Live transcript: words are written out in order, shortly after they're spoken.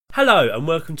Hello and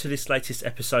welcome to this latest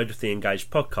episode of the Engaged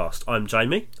podcast. I'm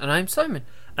Jamie. And I'm Simon.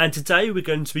 And today we're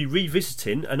going to be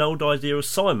revisiting an old idea of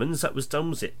Simon's that was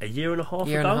done, was it, a year and a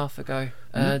half ago?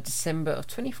 December of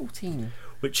 2014.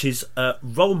 Which is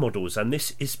role models, and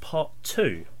this is part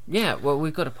 2. Yeah, well,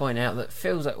 we've got to point out that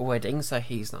Phil's at a wedding, so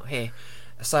he's not here.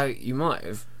 So you might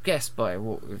have guessed by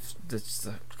what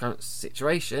the current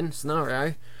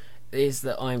scenario, is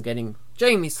that I'm getting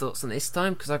Jamie's thoughts on this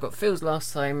time, because I got Phil's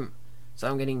last time. So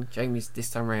I'm getting Jamie's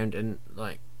this time round, and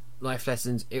like life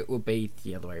lessons, it will be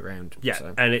the other way around. Yeah,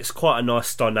 so. And it's quite a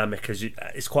nice dynamic.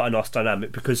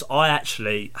 Because I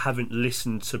actually haven't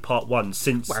listened to part 1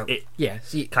 since it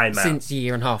came out. Since a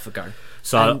year and a half ago.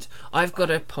 So, and I've got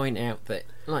to point out that,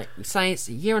 like we say, it's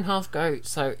a year and a half ago,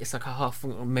 so it's like a half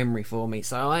memory for me.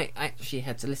 So I actually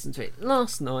had to listen to it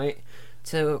last night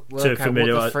to work out what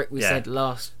the frick we said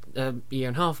last year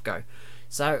and a half ago.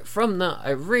 So from that,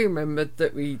 I remembered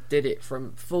that we did it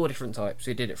from 4 different types.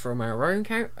 We did it from our own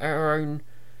personal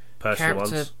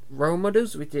character ones. Role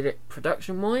models. We did it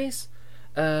production-wise,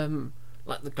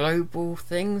 like the global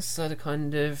things, so the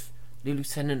kind of the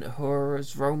Lieutenant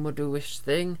Uhura's role model-ish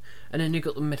thing, and then you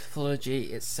got the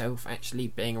mythology itself actually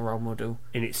being a role model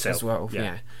in itself as well.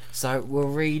 Yeah. So we'll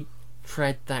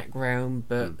retread that ground,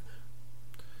 but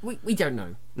we don't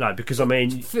know. No, because I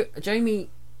mean, Jamie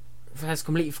has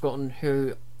completely forgotten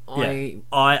who I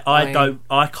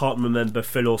can't remember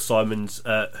Phil or Simon's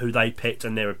who they picked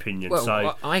and their opinion. Well,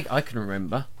 so I can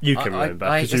remember. You can remember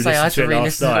because you listened to it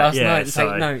last night. And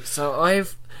take notes. So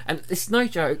and it's no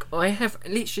joke. I have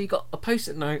literally got a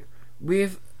post-it note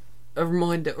with a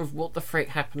reminder of what the frick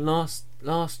happened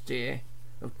last year,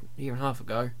 a year and a half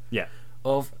ago. Yeah.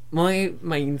 Of my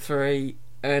main 3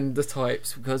 and the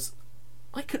types, because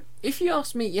I could. If you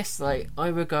asked me yesterday,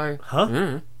 I would go,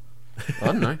 huh? I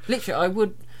don't know. Literally, I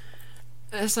would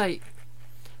say.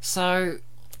 So,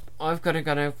 I've got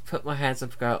to put my hands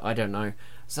up and go, I don't know.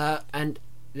 So, and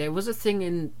there was a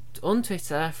thing on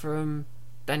Twitter from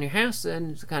Daniel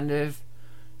Howson kind of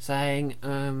saying,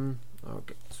 can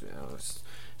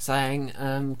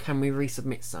we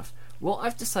resubmit stuff? What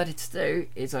I've decided to do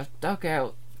is I've dug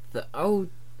out the old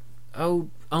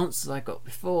answers I got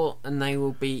before, and they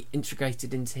will be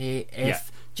integrated into here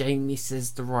if Jamie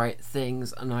says the right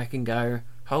things, and I can go,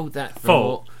 hold that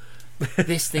thought.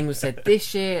 This thing was said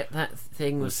this year, that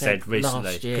thing was said recently,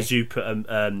 last year. Because you put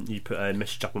a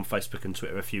message up on Facebook and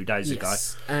Twitter a few days ago.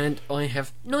 And I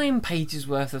have 9 pages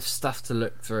worth of stuff to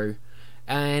look through.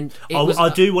 And I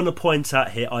do want to point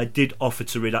out here, I did offer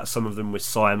to read out some of them with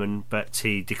Simon, but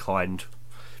he declined.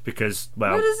 Because,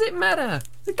 well, what does it matter?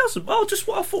 It doesn't. Well, just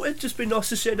what I thought, it'd just be nice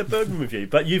to share the burden with you.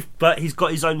 But he's got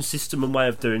his own system and way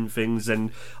of doing things, and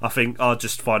I think I'll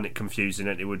just find it confusing,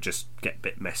 and it would just get a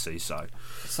bit messy. So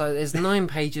there's 9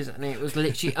 pages, and it was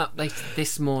literally updated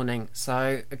this morning.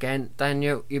 So again,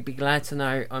 Daniel, you'll be glad to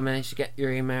know I managed to get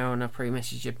your email, and I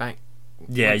pre-messaged you back.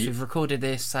 Yeah, you've recorded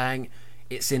this saying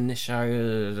it's in the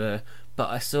show, but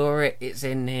I saw it. It's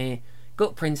in here.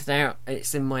 Got printed out.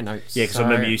 It's in my notes. Yeah, because I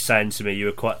remember you saying to me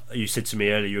you said to me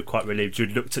earlier you were quite relieved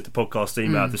you'd looked at the podcast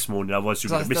email this morning, otherwise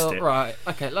you would have missed it. Right,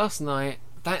 okay, last night,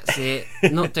 that's it.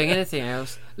 Not doing anything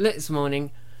else. This morning,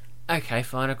 okay,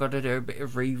 fine, I've got to do a bit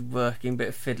of reworking, bit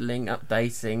of fiddling,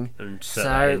 updating. And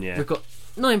we've got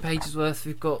 9 pages worth.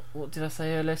 We've got, what did I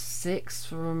say earlier, 6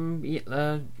 from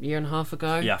a year and a half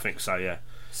ago. Yeah, I think so. Yeah.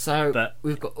 So but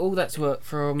we've got all that to work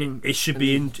from. It should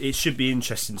be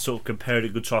interesting, sort of comparing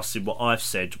and contrasting what I've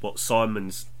said, what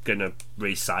Simon's gonna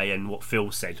re-say, and what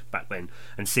Phil said back then,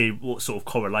 and see what sort of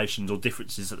correlations or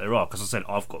differences that there are. Because I said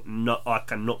I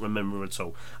cannot remember at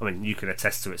all. I mean, you can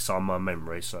attest to it, Simon, my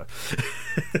memory. So.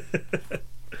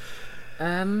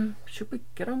 Should we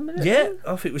get on with it? Yeah,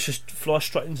 I think we should fly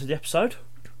straight into the episode.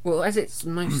 Well, as it's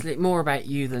mostly more about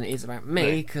you than it is about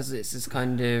me, because it's this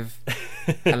kind of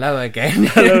hello again.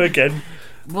 Hello again.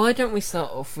 Why don't we start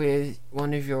off with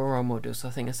one of your role models? I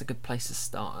think that's a good place to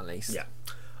start, at least. Yeah.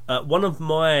 One of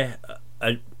my,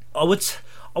 I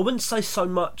wouldn't say so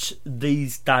much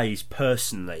these days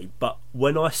personally, but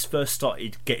when I first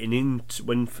started getting into,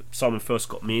 when Simon first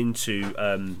got me into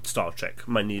Star Trek,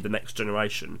 mainly The Next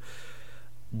Generation,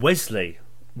 Wesley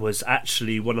was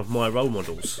actually one of my role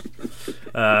models.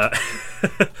 I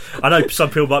know some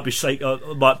people might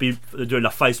be doing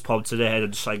a face palm to their head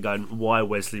and saying, "Going, why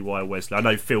Wesley? Why Wesley?" I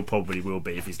know Phil probably will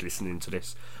be if he's listening to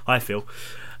this. Hi, Phil.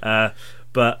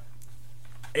 But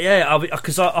yeah,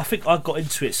 because I think I got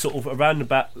into it sort of around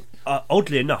about,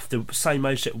 oddly enough, the same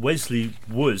age that Wesley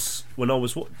was when I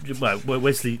was where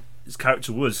Wesley's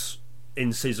character was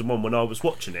in season 1 when I was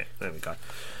watching it. There we go.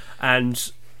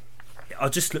 And I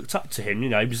just looked up to him. You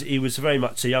know, he was very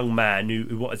much a young man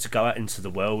who wanted to go out into the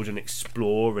world and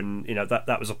explore, and you know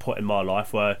that was a point in my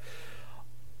life where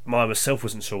myself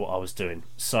wasn't sure what I was doing.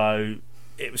 So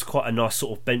it was quite a nice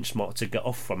sort of benchmark to get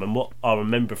off from. And what I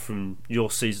remember from your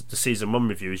the season 1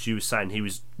 review is you were saying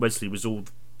Wesley was all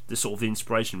the sort of the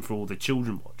inspiration for all the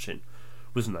children watching,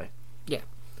 wasn't he? Yeah.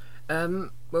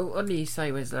 Well, oddly you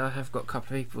say Wesley, I have got a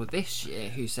couple of people this year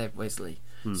who said Wesley.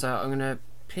 So I'm going to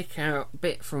pick out a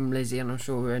bit from Lizzie, and I'm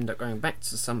sure we'll end up going back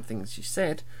to some things she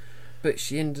said. But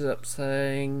she ended up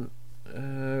saying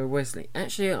Wesley.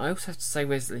 Actually, I also have to say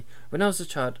Wesley. When I was a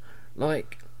child,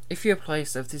 like, if you're a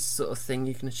place of this sort of thing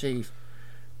you can achieve,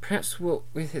 perhaps what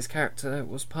with his character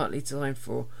was partly designed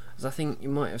for, as I think you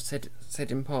might have said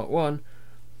in part 1,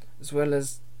 as well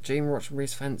as Gene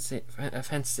Roddenberry's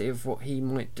fantasy of what he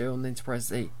might do on the Enterprise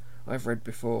Z, I've read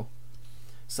before.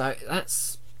 So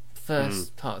that's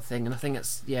first part of the thing, and I think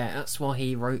that's why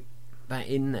he wrote that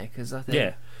in there, because I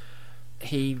think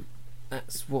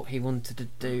that's what he wanted to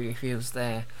do if he was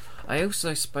there. I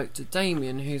also spoke to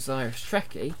Damien, who's Irish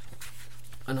Trekkie,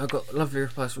 and I got lovely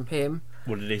replies from him.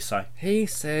 What did he say? He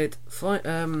said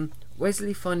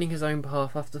Wesley finding his own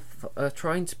path after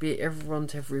trying to be everything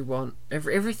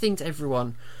to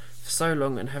everyone for so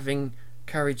long, and having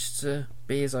courage to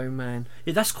be his own man.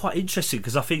 Yeah, that's quite interesting,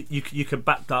 because I think you can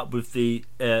back that up with the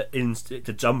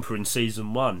jumper in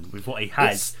season 1 with what he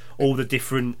has, all the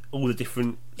different.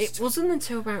 It wasn't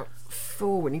until about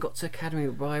 4 when he got to Academy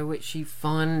by which he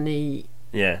finally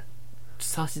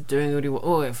started doing what he wanted.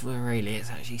 Oh, if really, it's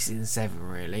actually season 7.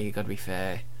 Really, you got to be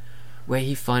fair. Where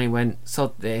he finally went,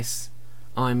 sod this,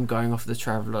 I'm going off the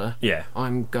Traveller. Yeah.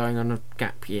 I'm going on a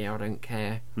gap year, I don't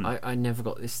care. I never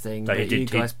got this thing, but you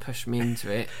guys pushed me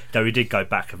into it. Though he did go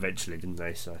back eventually, didn't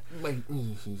they? So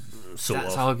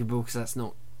that's arguable, because that's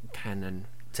not canon.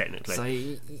 Technically. So,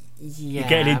 yeah. You're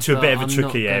getting into a bit of a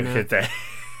tricky area there.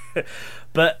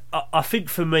 But I think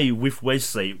for me, with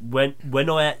Wesley,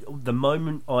 the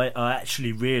moment I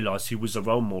actually realised he was a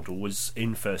role model was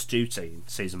in First Duty in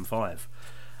season 5.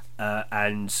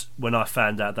 And when I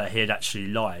found out that he had actually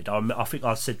lied, I think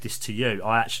I said this to you,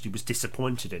 I actually was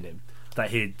disappointed in him that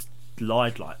he'd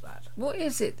lied like that. What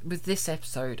is it with this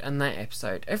episode and that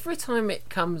episode? Every time it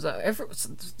comes up,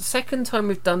 the second time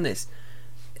we've done this,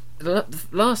 the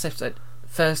last episode,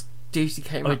 First Duty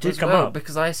came up as well,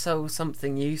 because I saw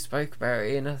something you spoke about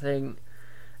it in, I think,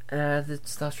 the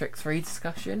Star Trek 3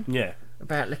 discussion. Yeah.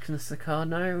 About Nicholas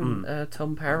Locarno and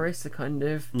Tom Paris, the kind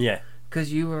of... Yeah.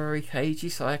 Because you were very cagey,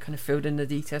 so I kind of filled in the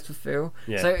details with Phil.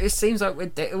 Yeah. So it seems like we're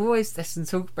always destined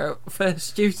to talk about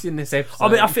First Duty in this episode. I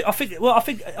mean, I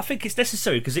think it's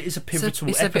necessary, because it is a pivotal episode.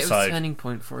 It's a bit of a turning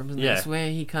point for him, isn't it? It's where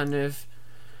he kind of...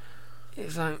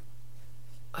 It's like...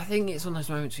 I think it's one of those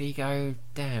moments where you go,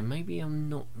 damn, maybe I'm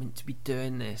not meant to be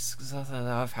doing this. Because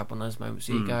I've had one of those moments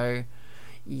where you go,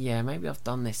 yeah, maybe I've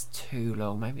done this too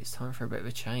long. Maybe it's time for a bit of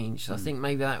a change. So I think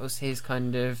maybe that was his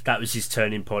kind of... That was his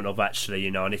turning point of, actually,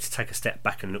 I need to take a step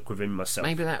back and look within myself.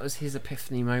 Maybe that was his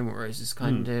epiphany moment, where it was just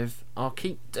kind of, I'll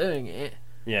keep doing it,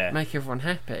 make everyone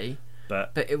happy.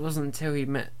 But it wasn't until he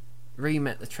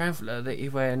re-met the Traveller that he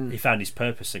found his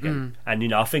purpose again.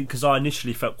 And I think, because I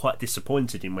initially felt quite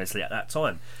disappointed in Wesley at that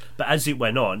time, but as it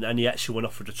went on and he actually went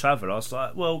off with the Traveller, I was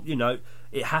like, well,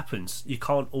 it happens. You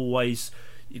can't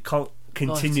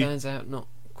continue. Life turns out not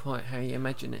quite how you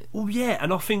imagine it. Well, yeah,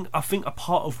 and I think a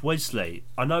part of Wesley,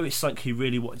 I know it's something he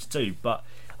really wanted to do, but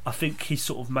I think he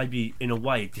sort of maybe in a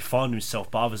way defined himself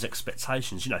by others'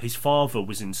 expectations. His father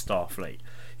was in Starfleet,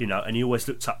 and he always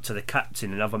looked up to the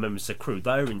captain and other members of the crew.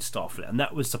 They were in Starfleet, and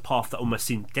that was the path that almost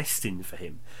seemed destined for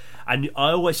him. And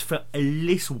I always felt a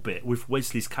little bit with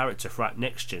Wesley's character throughout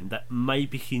Next Gen that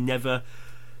maybe he never,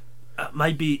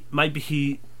 maybe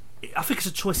he. I think it's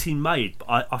a choice he made,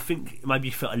 but I think maybe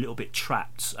he felt a little bit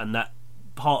trapped, and that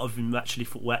part of him actually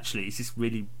thought, well, actually, is this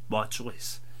really my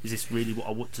choice? Is this really what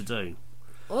I want to do?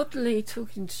 Oddly,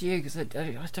 talking to you, because I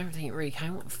don't think it really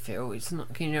came up with Phil. It's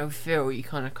not, Phil, you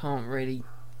kind of can't really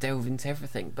delve into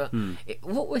everything, but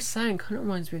what we're saying kind of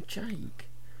reminds me of Jake,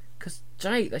 because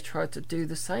Jake, they tried to do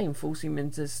the same, forcing him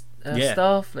into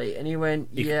Starfleet, and he went,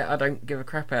 I don't give a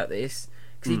crap about this,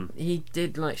 because he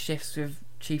did like shifts with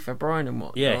Chief O'Brien and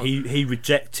whatnot. Yeah, he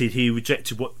rejected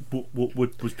what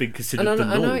was being considered the norm.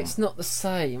 I know it's not the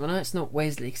same. I know it's not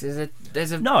Wesley, because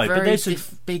there's a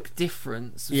big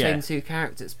difference between the two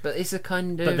characters. But it's a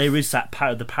kind of. But there is that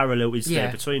the parallel is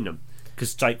there between them,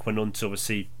 because Jake went on to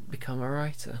obviously become a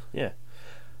writer. Yeah.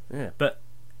 But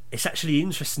it's actually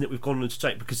interesting that we've gone on to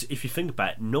Jake, because if you think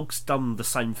about it, Nog's done the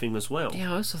same thing as well.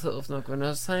 Yeah, I also thought of Nog when I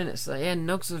was saying it. So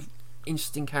Nog's an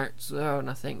interesting character as well, and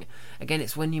I think again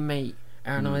it's when you meet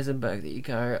Aaron Eisenberg that you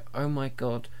go, oh my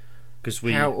god,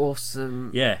 how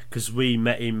awesome. Yeah, because we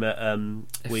met him at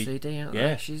FCD out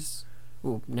there. She's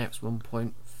now it's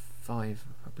 1.5, I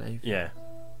believe. Yeah.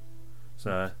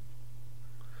 So,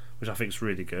 which I think is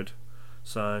really good.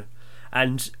 So,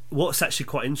 and what's actually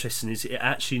quite interesting is it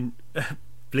actually,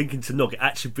 linking to Nog, it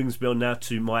actually brings me on now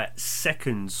to my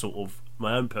second sort of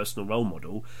my own personal role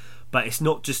model, but it's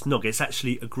not just Nog, it's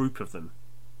actually a group of them.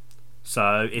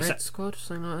 So it's Red Squad,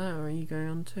 something like that, or are you going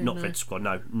on to? Not Red Squad,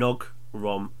 no. Nog,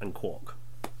 Rom, and Quark.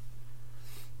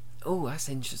 Oh, that's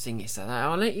interesting you say that.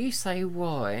 I'll let you say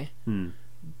why.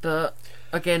 But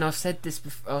again, I've said this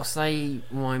before, I'll say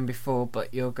mine before,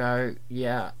 but you'll go,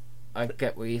 yeah, I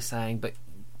get what you're saying. But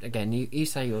again, you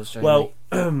say yours, Jamie. Well,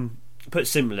 put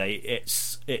simply,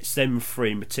 it's them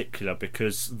three in particular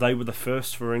because they were the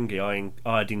first Ferengi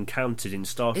I had encountered in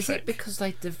Star Trek. Is it because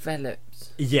they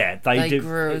developed? Yeah, they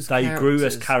grew as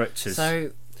characters.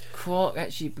 So Quark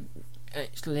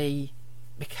actually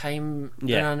became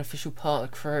an unofficial part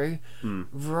of the crew.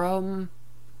 Rom,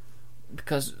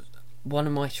 because one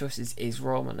of my choices is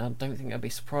Rom, and I don't think I'd be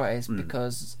surprised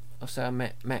because also I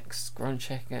met Max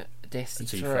Gronchek at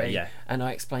DSC3, and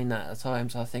I explained that at the time,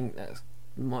 so I think that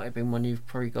might have been one you've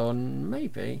probably gone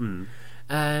maybe.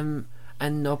 And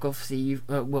Nog, obviously,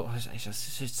 I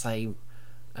should say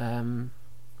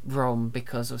Rom,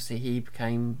 because obviously he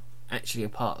became actually a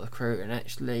part of the crew, and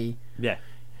actually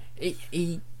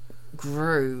he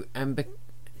grew and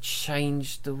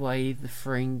changed the way the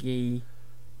Ferengi.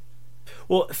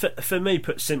 Well, for me,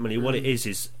 put simply, what it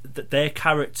is that their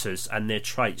characters and their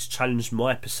traits challenged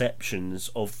my perceptions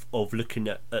of looking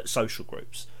at social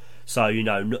groups. So, you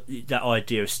know, that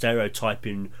idea of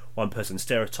stereotyping one person,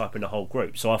 stereotyping a whole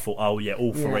group. So I thought, all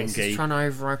Ferengi. It's trying to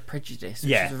override prejudice,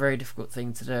 which is a very difficult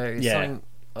thing to do. It's something,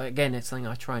 again, it's something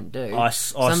I try and do.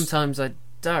 Sometimes I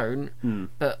don't,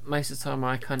 but most of the time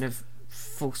I kind of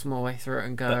force my way through it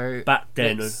and go. But back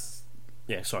then, go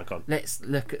on. Let's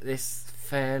look at this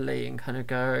fairly and kind of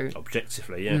go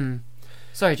objectively.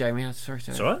 Sorry, Jamie. I'm sorry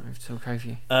to talk over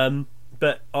you.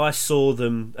 But I saw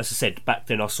them, as I said, back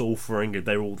then I saw all Ferengi,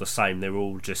 they were all the same. They were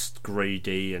all just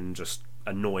greedy and just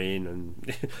annoying,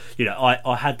 and you know,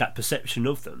 I had that perception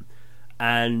of them.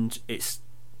 And it's,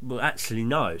 well, actually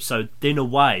no. So in a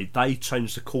way, they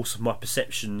changed the course of my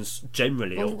perceptions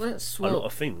generally of a lot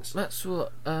of things. That's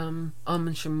what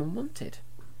Armin Shimon wanted.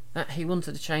 That he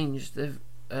wanted to change the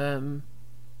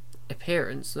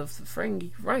appearance of the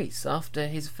Ferengi race after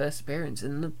his first appearance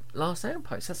in the Last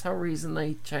Outpost. That's the reason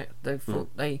they thought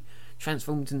they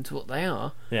transformed into what they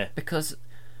are. Yeah. Because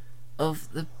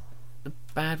of the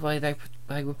bad way they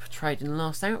were portrayed in the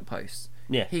Last Outpost.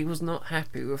 Yeah. He was not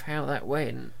happy with how that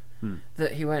went.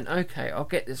 That he went, okay, I'll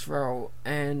get this role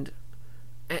and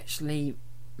actually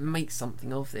make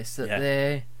something of this.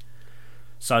 They're.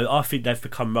 So I think they've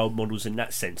become role models in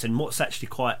that sense. And what's actually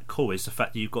quite cool is the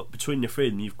fact that you've got, between the three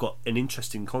of them, you've got an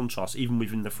interesting contrast even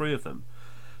within the three of them.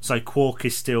 So Quark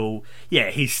is still,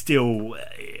 he's still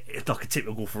like a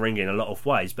typical Ferengi in a lot of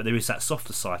ways, but there is that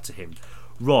softer side to him.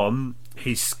 Rom,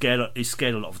 he's scared a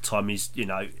lot of the time.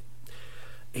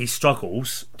 He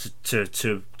struggles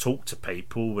to talk to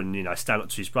people and, you know, stand up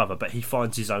to his brother, but he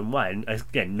finds his own way. And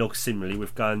again, Nog similarly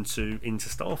with going into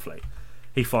Starfleet.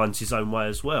 He finds his own way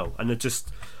as well. And I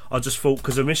just thought,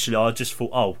 because initially I just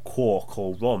thought, Quark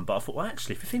or Ron, but I thought, well,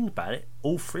 actually, if you think about it,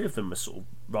 all three of them are sort of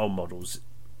role models,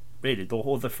 really,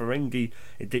 or the Ferengi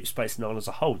in Deep Space Nine as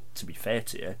a whole, to be fair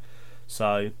to you.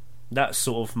 So that's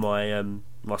sort of my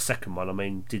my second one. I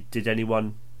mean, did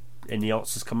anyone, any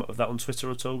answers come up with that on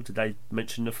Twitter at all? Did they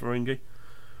mention the Ferengi?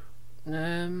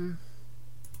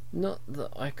 Not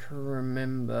that I can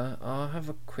remember. I'll have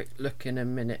a quick look in a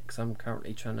minute because I'm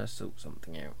currently trying to sort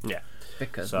something out. Yeah.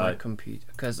 Because I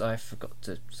forgot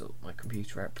to sort my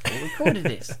computer out before we recorded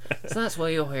this. So that's why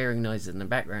you're hearing noises in the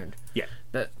background. Yeah.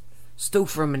 But still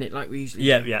for a minute like we usually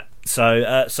do. Yeah. So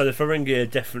the Ferengi are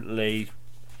definitely.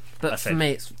 But for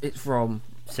me, it's Rom.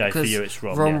 So for you, it's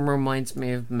Rom. Rom reminds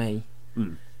me of me.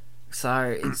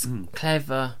 So it's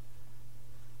clever,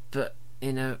 but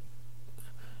in a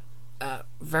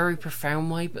very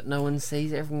profound way, but no one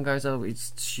sees it. Everyone goes, "Oh,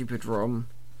 it's stupid Rom,"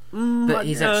 but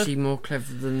he's actually more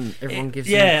clever than everyone gives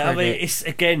him credit. I mean, it's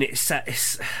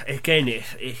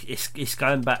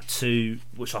going back to,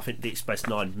 which I think Deep Space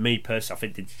Nine, me personally, I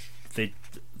think did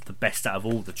the best out of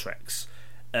all the Treks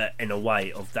in a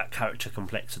way of that character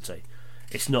complexity.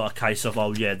 It's not a case of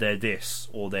they're this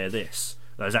or they're this.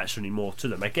 There's actually more to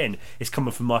them. Again, it's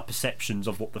coming from my perceptions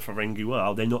of what the Ferengi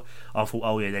were. They're not. I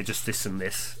thought, they're just this and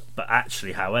this. But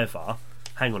actually, however,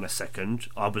 hang on a second,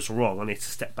 I was wrong. I need to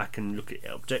step back and look at it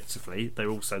objectively. They're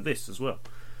also this as well.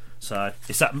 So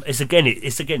it's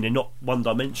again they're not one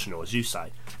dimensional, as you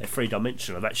say. They're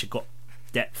 3-dimensional. They've actually got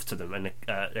depth to them, and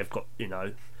they've got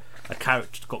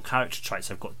character traits.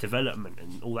 They've got development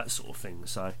and all that sort of thing.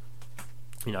 So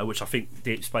which I think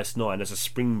Deep Space Nine as a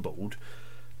springboard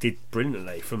did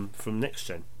brilliantly from Next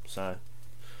Gen. So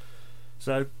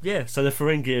yeah. So the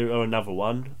Ferengi are another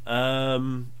one.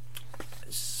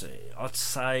 Let's see. I'd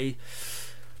say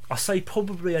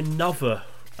probably another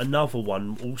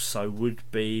one also would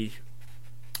be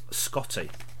Scotty.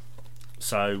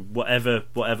 So whatever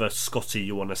Scotty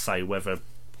you want to say, whether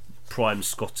Prime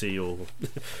Scotty or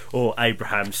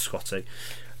Abraham Scotty,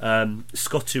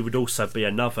 Scotty would also be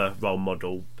another role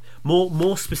model.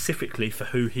 More specifically for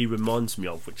who he reminds me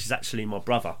of, which is actually my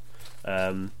brother,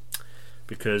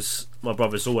 because my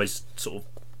brother's always sort of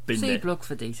been there. See blog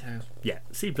for details. Yeah,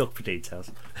 see blog for details.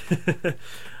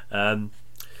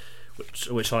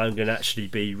 Which I am going to actually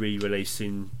be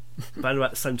re-releasing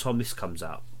about the same time this comes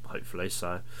out, hopefully.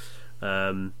 So,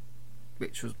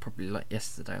 which was probably like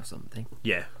yesterday or something.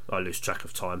 Yeah, I lose track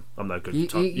of time. I'm no good at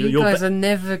time. You guys are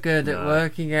never good at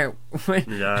working out when.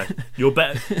 No, you're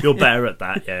better. You're better at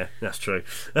that. Yeah, that's true.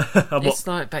 It's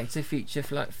like Back to the Future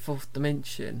for like fourth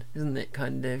dimension, isn't it?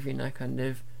 Kind of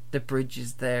the bridge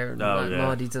is there, and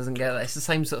Marty doesn't get that. It's the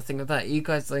same sort of thing with that. You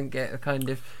guys don't get a kind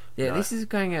of. Yeah, no. This is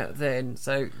going out then,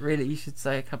 so really you should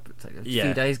say a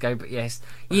few days ago. But yes,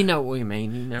 you know what we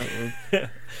mean. You know what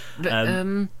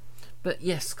we. But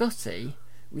yeah, Scotty.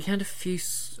 We had a few.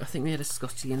 I think we had a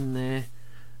Scotty in there,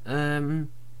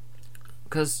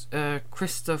 because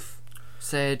Christoph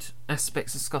said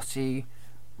aspects of Scotty,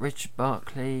 Richard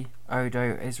Barclay,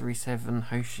 Odo, Ezri 7,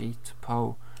 Hoshi,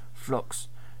 T'Pol, Phlox,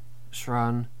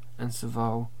 Shran, and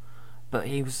Saval. But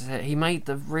he made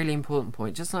the really important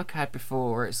point, just like I had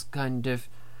before, where it's kind of,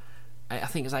 I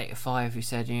think it was 8 of 5 who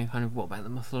said, kind of what about the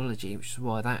mythology, which is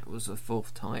why that was a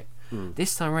fourth type.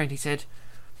 This time around he said,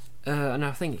 and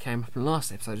I think it came up in the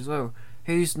last episode as well,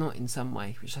 who's not in some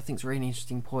way, which I think is a really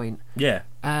interesting point. Yeah.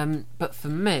 But for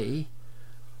me,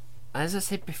 as I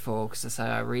said before, because I say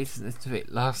I listened to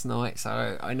it last night,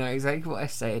 so I know exactly what I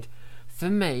said. For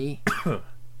me,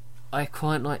 I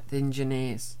quite like the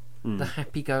engineers. The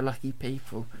happy-go-lucky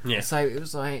people. Yeah. So it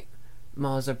was like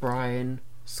Mars O'Brien,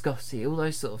 Scotty, all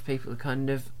those sort of people. Kind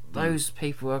of those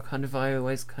people are kind of I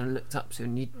always kind of looked up to,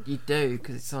 and you do,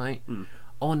 because it's like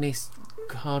honest,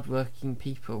 hard-working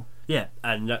people. Yeah,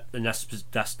 and that's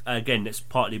again, it's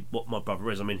partly what my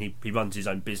brother is. I mean, he runs his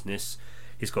own business.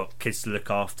 He's got kids to look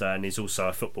after, and he's also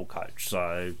a football coach.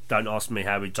 So don't ask me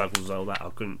how he juggles all that. I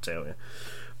couldn't tell you.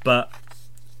 But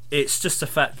it's just the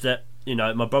fact that.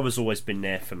 My brother's always been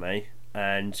there for me,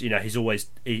 and he's always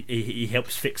he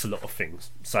helps fix a lot of things.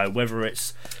 So whether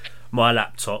it's my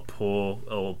laptop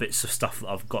or bits of stuff that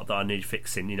I've got that I need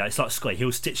fixing, it's like Scotty.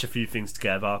 He'll stitch a few things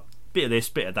together, bit of this,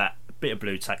 bit of that, bit of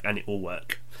blue tack, and it will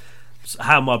work. So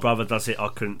how my brother does it, I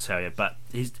couldn't tell you. But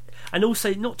and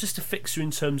also not just a fixer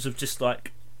in terms of just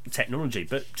like technology,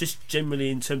 but just generally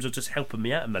in terms of just helping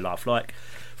me out in my life. Like,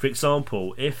 for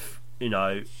example, if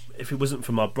it wasn't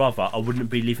for my brother, I wouldn't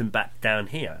be living back down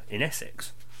here in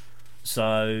Essex.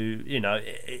 So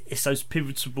it's those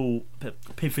pivotal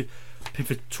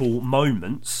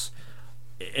moments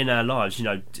in our lives.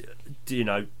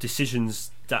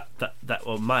 Decisions that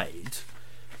were made,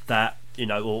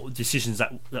 or decisions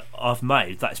that I've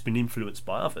made that's been influenced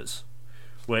by others.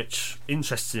 Which,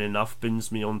 interesting enough,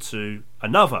 brings me on to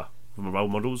another of my role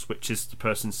models, which is the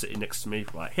person sitting next to me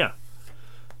right here,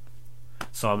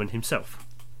 Simon himself.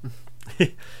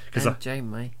 And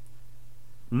Janeway.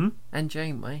 And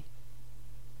Janeway.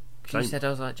 You said I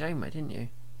was like Janeway, didn't you?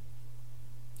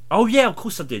 Oh yeah, of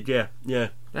course I did. Yeah.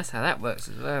 That's how that works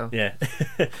as well. Yeah.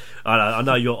 I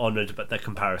know you're honoured, but the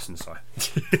comparison side.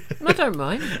 I don't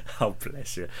mind. Oh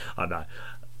bless you. I know.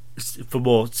 For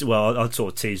more, well, I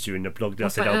sort of teased you in the blog.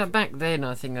 Back then,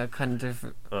 I think I kind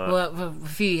of a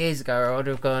few years ago, I would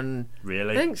have gone.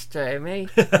 Really? Thanks, Jamie.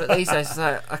 But these days, it's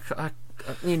like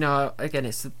again,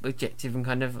 it's objective and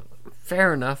kind of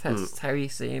fair enough. That's how you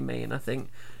see me, and I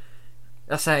think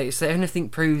I say so. Anything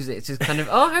proves it. It's just kind of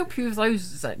I'll help you with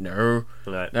those. It's like no,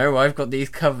 I've got these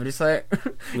covered. It's like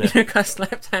kind of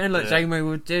slapped hand like Jamie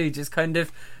would do. Just kind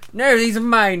of no, these are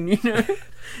mine.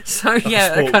 So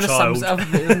yeah, that kind of sums it up a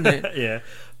bit, doesn't it? Yeah,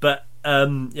 but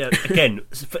again,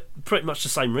 for pretty much the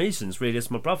same reasons really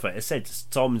as my brother. As I said,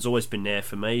 Simon's always been there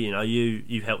for me.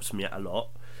 You helped me out a lot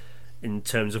in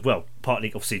terms of partly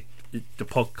obviously the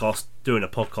podcast. Doing a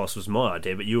podcast was my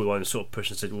idea, but you were the one to sort of push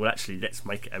and said, "Well, actually, let's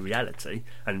make it a reality."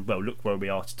 And look where we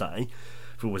are today.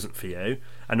 If it wasn't for you,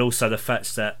 and also the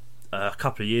fact that a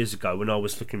couple of years ago when I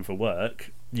was looking for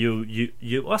work,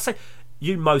 I say.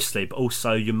 you mostly, but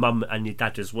also your mum and your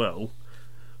dad as well,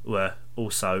 were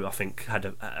also, I think,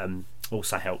 had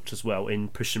also helped as well in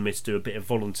pushing me to do a bit of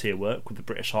volunteer work with the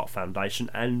British Heart Foundation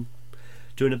and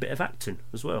doing a bit of acting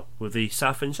as well with the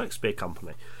Southend Shakespeare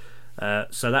Company.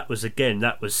 So that was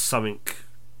something,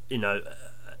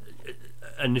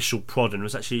 initial prod, and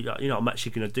was actually, I'm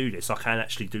actually going to do this. I can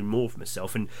actually do more for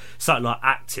myself, and something like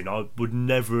acting I would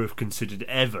never have considered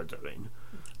ever doing.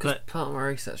 Because part of my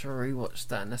research, I rewatched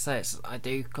that, and I say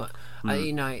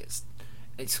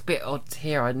it's a bit odd to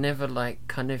hear. I'd never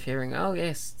kind of hearing, oh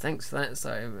yes, thanks for that,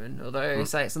 Simon. Although I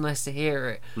say it's nice to hear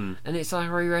it, and it's I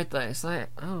reread that. It's like,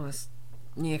 oh, it's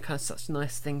kind of such a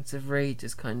nice thing to read.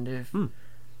 Just kind of,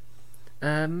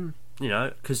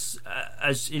 because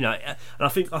and I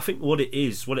think what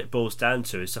it boils down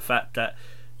to is the fact that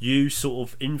you sort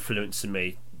of influencing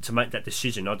me to make that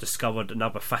decision. I discovered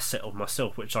another facet of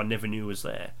myself which I never knew was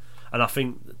there, and I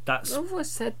think that's. I've always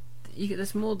said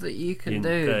there's more that you can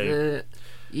do that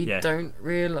you don't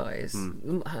realise.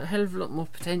 A hell of a lot more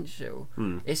potential.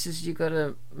 It's just you got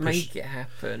to make it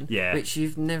happen, which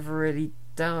you've never really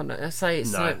done. I say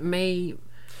it's like me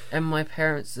and my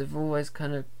parents have always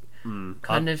kind of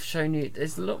shown you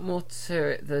there's a lot more to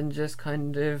it than just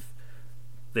kind of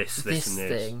this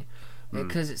thing.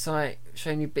 Because it's like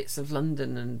showing you bits of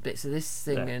London and bits of this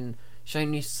thing and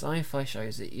showing you sci-fi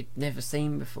shows that you'd never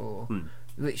seen before,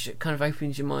 which kind of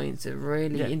opens your mind to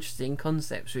really interesting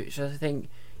concepts, which I think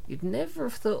you'd never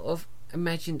have thought of,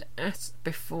 imagined at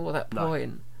before that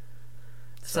point.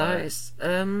 So it's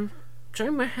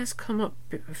Janeway has come up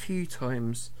a few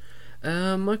times.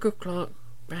 Michael Clarke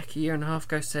back a year and a half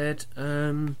ago said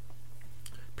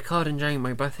Picard and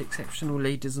Janeway both exceptional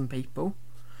leaders and people.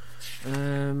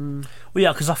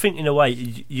 Because I think in a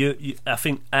way I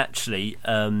think actually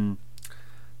Bunny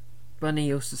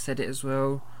also said it as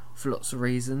well for lots of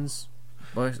reasons.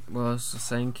 I was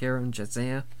saying Kira and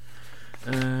Jadzia,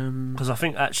 because I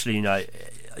think actually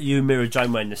you mirror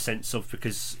Janeway in the sense of,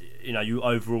 because you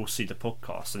overall see the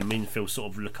podcast and me and Phil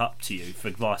sort of look up to you for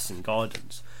advice and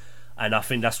guidance. And I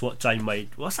think that's what Janeway.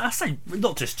 Well, I say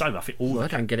not just Janeway. I think all. Well, I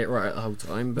don't get it right the whole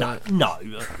time, but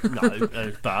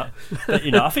but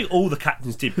I think all the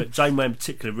captains did. But Janeway in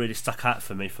particular really stuck out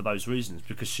for me for those reasons,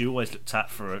 because she always looked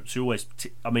out for. She always.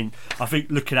 I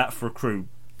think looking out for a crew,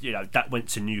 that went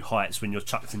to new heights when you're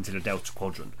chucked into the Delta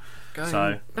Quadrant.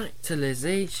 Going back to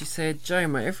Lizzie, she said,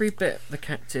 Janeway, every bit the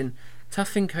captain,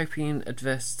 tough in coping in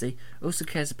adversity, also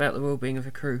cares about the well-being of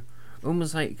the crew.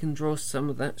 Almost like you can draw some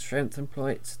of that strength and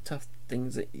apply it to tough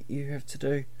things that you have to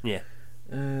do.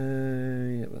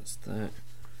 What's that?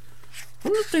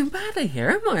 I'm not doing badly here,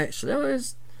 am I? Actually, I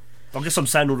guess I'm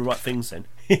saying all the right things then.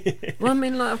 Well, I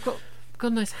mean, I've got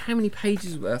God knows how many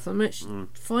pages worth. I'm actually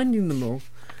finding them all.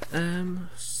 I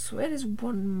swear there's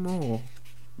one more.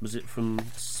 Was it from? I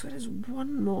swear there's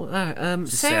one more. Oh,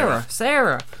 Sarah.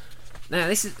 Now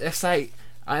this is I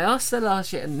asked her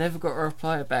last year and never got a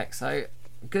reply back. So.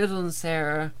 Good on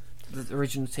Sarah, the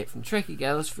original tip from Tricky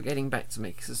Girls, for getting back to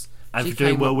me. And for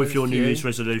doing well with your New Year's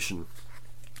resolution.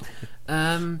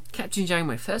 Captain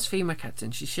Janeway, first female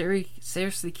captain. She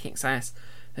seriously kicks ass.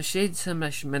 Her sheer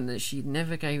determination meant that she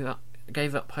never gave up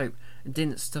hope and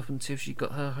didn't stop until she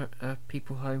got her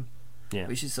people home. Yeah,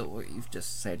 which is sort of what you've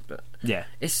just said, but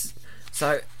it's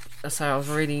so. I was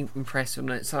really impressed with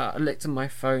it. So I looked at my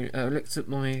phone. Looked at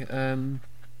my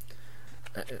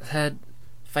heard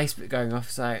Facebook going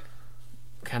off. So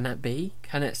can that be?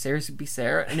 Can it seriously be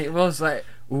Sarah? And it was like,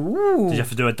 ooh. Did you have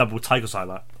to do a double take or something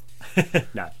like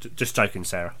that? No, just joking,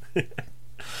 Sarah. Is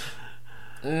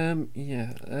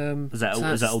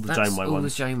that all the Janeway ones? All the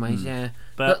Janeways, yeah.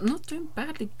 But not doing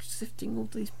badly sifting all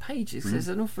these pages. There's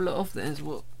an awful lot of them. There's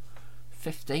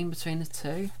 15 between the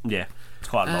two. Yeah, it's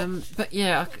quite a lot. But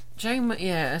yeah,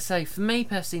 Janeway. I say for me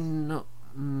personally, not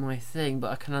my thing.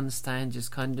 But I can understand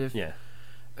just kind of. Yeah.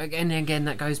 Again,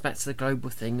 that goes back to the global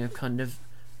thing of kind of,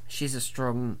 she's a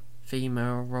strong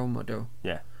female role model.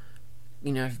 Yeah.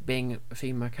 Being a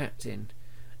female captain,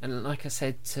 and like I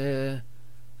said to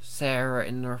Sarah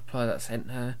in the reply that I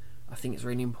sent her, I think it's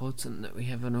really important that we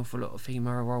have an awful lot of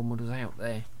female role models out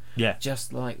there. Yeah.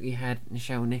 Just like we had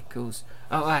Nichelle Nichols.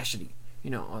 Oh, actually, I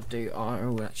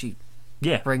will actually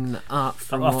bring that up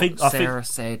from what Sarah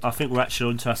said. I think we're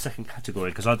actually onto our second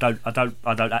category, because I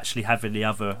don't actually have any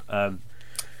other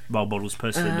role models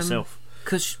personally myself.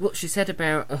 Because what she said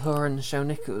about Uhura and Nichelle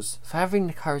Nichols, for having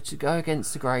the courage to go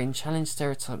against the grain, challenge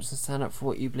stereotypes and stand up for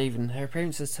what you believe in, her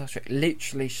appearance in Star Trek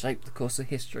literally shaped the course of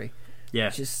history. Yeah,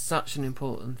 which is such an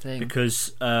important thing. Because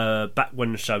back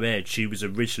when the show aired, she was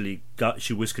originally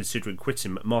considering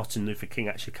quitting, but Martin Luther King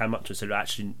actually came up to her and said,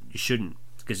 actually, you shouldn't.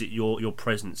 because your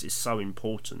presence is so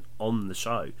important on the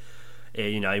show.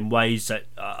 In ways that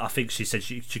I think she said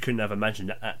she couldn't have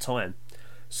imagined at that time.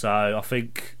 So I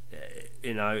think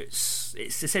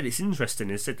it's interesting.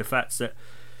 It said the fact that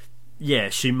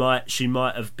she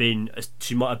might have been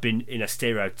in a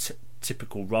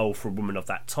stereotypical role for a woman of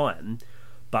that time,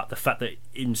 but the fact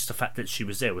that she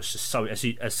was there was just so, as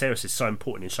Sarah says, so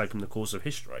important in shaping the course of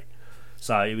history.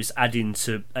 So it was adding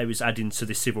to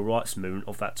the civil rights movement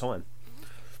of that time.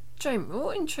 James,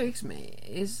 what intrigues me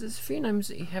is there's a few names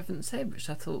that you haven't said, which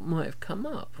I thought might have come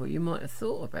up, or you might have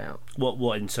thought about.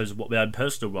 What in terms of what we had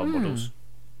personal role models?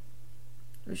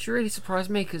 Which really surprised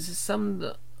me, because there's some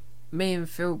that me and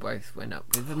Phil both went up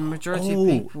with. The majority of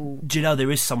people. Do you know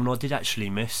there is someone I did actually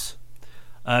miss?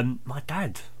 My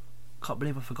dad. Can't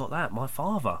believe I forgot that. My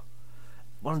father,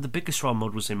 one of the biggest role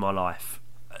models in my life.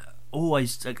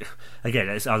 Always, again,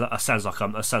 it sounds like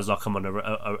I'm on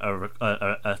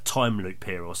a time loop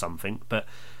here or something, but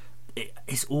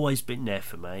it's always been there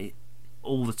for me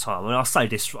all the time. And I'll say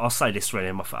this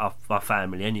really, my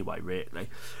family anyway, really.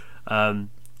 But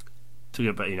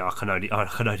I can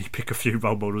only pick a few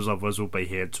role models, otherwise we'll be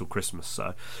here until Christmas.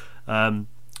 So,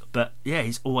 but yeah,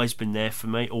 he's always been there for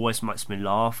me. Always makes me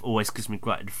laugh. Always gives me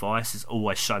great advice. He's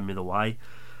always shown me the way.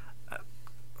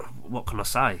 What can I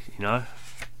say?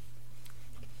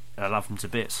 I love him to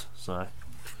bits. So,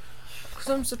 because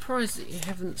I'm surprised that you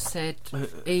haven't said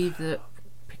either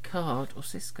Picard or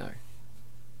Sisko.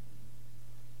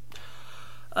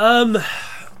 I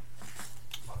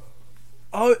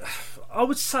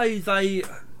would say they,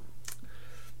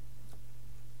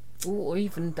 or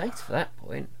even Data for that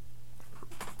point.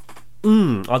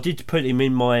 I did put him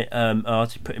in my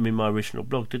original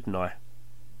blog, didn't I?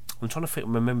 I'm trying to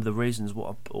remember the reasons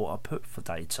what I put for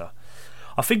Data.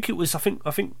 I think with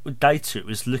Data it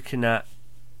was looking at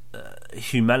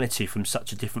humanity from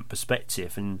such a different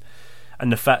perspective, and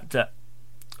the fact that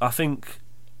I think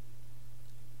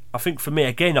for me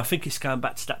again, I think it's going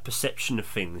back to that perception of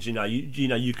things. You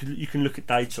can look at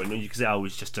Data and you can say, oh,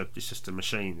 it's just a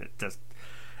machine that does.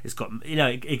 It's got,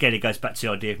 again, it goes back to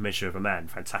the idea of Measure of a Man.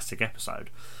 Fantastic episode,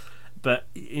 but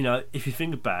if you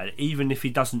think about it, even if he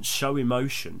doesn't show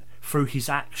emotion through his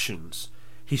actions,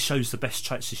 he shows the best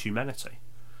traits of humanity.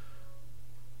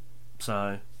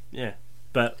 So yeah,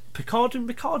 but Picard and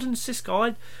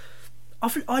Sisko,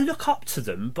 I look up to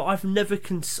them, but I've never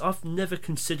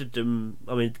considered them.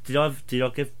 I mean, did I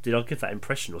give that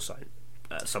impression or something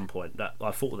at some point that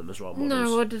I thought of them as role models?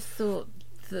 No, I'd have thought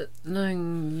that,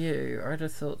 knowing you, I'd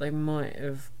have thought they might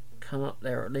have come up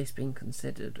there or at least been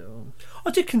considered. Or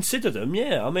I did consider them.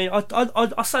 Yeah, I mean, I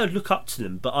say I'd look up to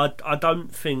them, but I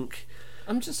don't think.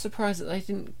 I'm just surprised that they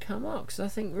didn't come up, because I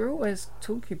think we're always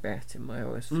talking about him. I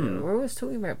always feel we're always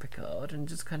talking about Picard and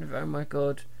just kind of, oh my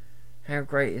god, how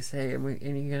great is he? And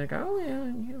you're going to go, oh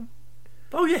yeah.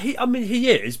 Oh yeah, he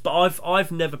is. But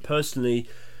I've never personally,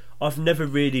 I've never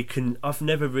really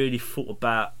thought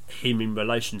about him in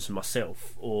relation to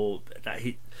myself, or that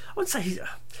he. I would say he's.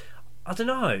 I don't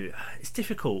know. It's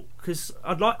difficult because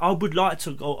I would like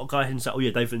to go ahead and say, oh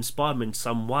yeah, they've inspired me in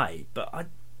some way, but I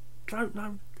don't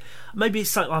know. Maybe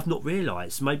it's something I've not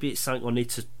realised. Maybe it's something I need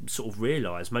to sort of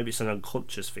realise. Maybe it's an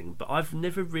unconscious thing. But I've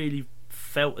never really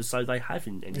felt as though they have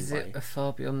in any way. Is it a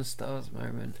Far Beyond the Stars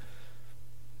moment?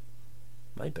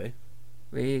 Maybe.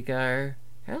 Where you go,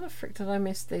 how the frick did I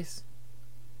miss this?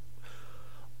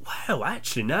 Well,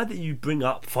 actually, now that you bring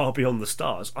up Far Beyond the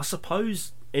Stars, I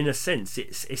suppose in a sense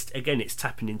it's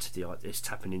tapping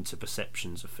into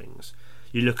perceptions of things.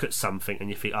 You look at something and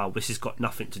you think, oh, this has got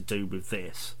nothing to do with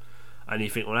this. And you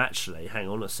think, well, actually, hang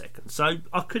on a second. So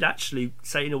I could actually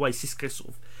say, in a way,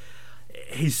 Sisko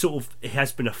he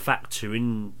has been a factor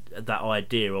in that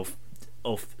idea of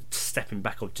stepping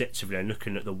back objectively and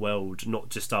looking at the world, not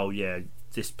just, oh yeah,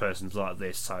 this person's like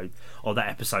this, so that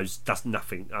episode does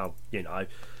nothing,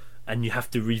 and you have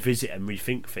to revisit and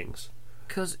rethink things.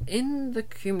 Because in the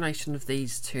accumulation of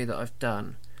these two that I've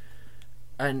done,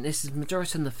 and this is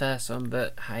majority in the first one,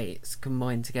 but hey, it's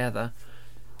combined together.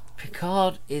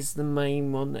 Picard is the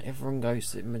main one that everyone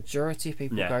goes to. Majority of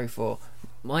people go for.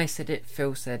 I said it,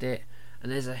 Phil said it,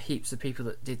 and there's heaps of people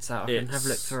that did say I can have a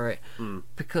look through it.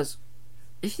 Because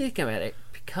if you think about it,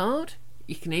 Picard,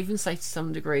 you can even say to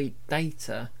some degree,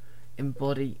 Data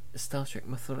embody the Star Trek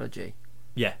mythology.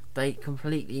 Yeah, they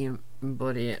completely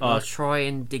embody it. I'll try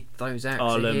and dig those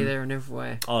out here, there, and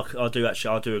everywhere. I do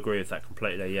agree with that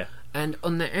completely. Yeah. And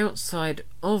on the outside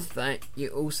of that, you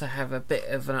also have a bit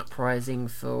of an uprising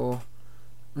for...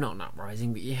 Not an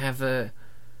uprising, but you have a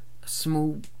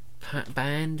small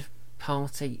band,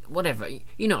 party, whatever.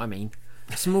 You know what I mean.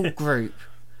 A small group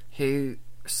who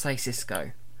say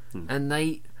Sisko.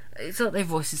 and it's like their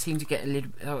voices seem to get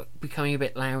becoming a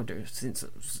bit louder since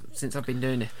I've been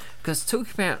doing it. Because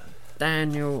talking about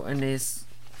Daniel and his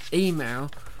email,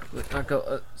 which I got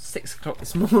at 6 o'clock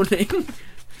this morning.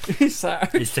 So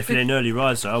it's definitely an early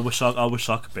riser. I wish I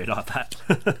could be like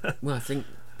that. Well, I think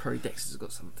probably Dexter's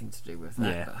got something to do with that.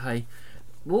 Yeah. But hey,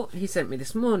 what he sent me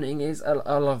this morning is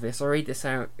I love this. I'll read this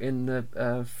out in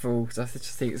the full because I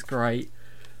just think it's great.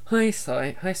 Hi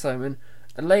Simon.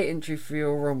 A late entry for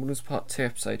your Romulus Part 2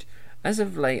 episode. As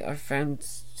of late, I've found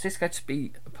Sisko to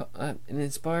be an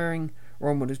inspiring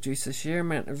Romulus due to the sheer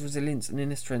amount of resilience and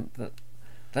inner strength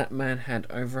that man had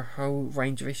over a whole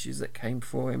range of issues that came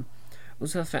before him.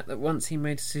 Also the fact that once he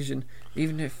made a decision,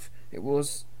 even if it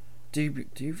was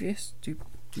dubious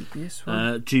one?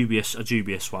 A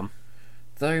dubious one.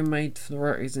 Though made for the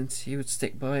right reasons, he would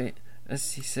stick by it.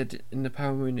 As he said in the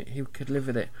Power Moon, he could live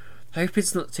with it. Hope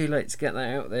it's not too late to get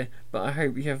that out there, but I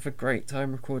hope you have a great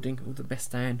time recording. All the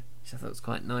best, Dan. Which I thought was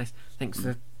quite nice. Thanks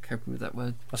for coping with that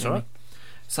word. That's Jamie. alright.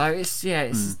 So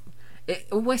it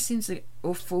always seems to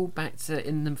all fall back to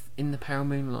in the Pale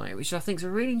Moonlight, which I think is a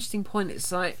really interesting point.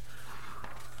 It's like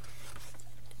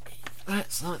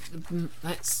that's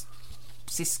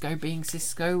Sisko being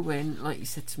Sisko when, like you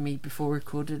said to me before we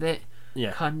recorded it,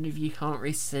 kind of you can't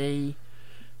really see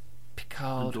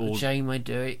Picard or Janeway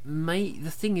do it. Mate,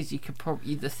 the thing is the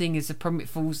problem it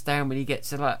falls down when you get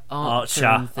to like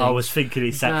Archer. I was thinking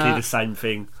exactly the same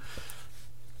thing.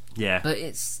 Yeah, but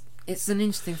it's an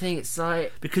interesting thing. It's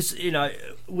like because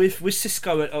with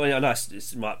Sisko, I know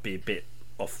this might be a bit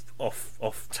off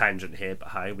tangent here, but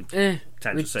hey, we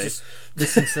just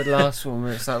listen to the last one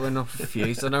where it's like we're not a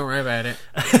few, so don't worry about it.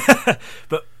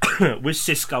 But with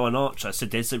Sisko and Archer, I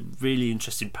said there's a really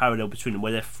interesting parallel between them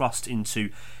where they're thrust into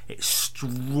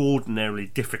extraordinarily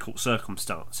difficult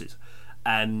circumstances,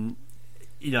 and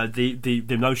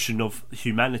the notion of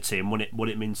humanity and what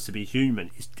it means to be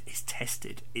human is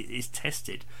tested. It is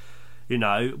tested.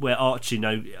 Where Archie,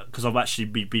 because I've actually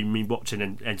been watching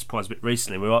Enterprise a bit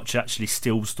recently, where Archie actually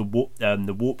steals the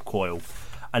warp coil,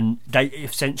 and they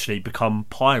essentially become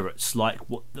pirates, like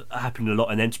what happened a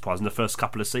lot in Enterprise in the first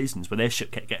couple of seasons, where their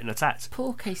ship kept getting attacked.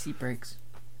 Poor Casey Briggs.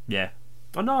 Yeah,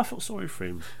 I know. I felt sorry for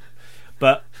him,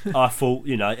 but I thought,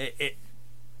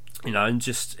 and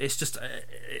just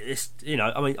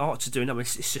I mean, Archer doing that,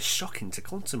 it's just shocking to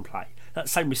contemplate. That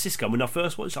same with Sisko. When I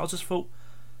first watched it, I just thought,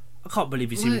 I can't believe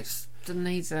he's even. The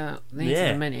needs of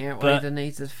the many outweigh the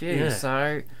needs of the few. Yeah.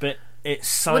 So, but it's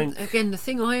something. Again, the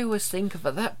thing I always think of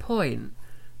at that point,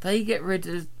 they get rid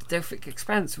of Delphic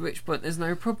Expanse, at which point there's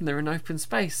no problem. They're in open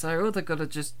space, so all they've got to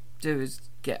just do is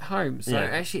get home. So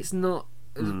actually, it's not.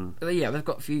 They've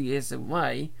got a few years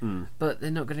away, but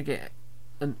they're not going to get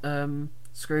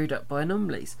screwed up by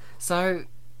anomalies. So,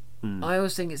 I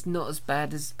always think it's not as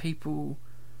bad as people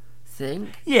think.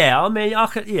 Yeah, I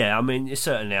mean, it's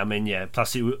certainly. I mean, yeah.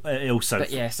 Plus, it also.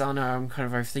 But yes, I know I'm kind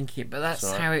of overthinking it, but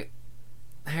that's how it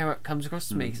comes across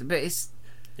to me. But it's.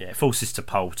 Yeah, it forces to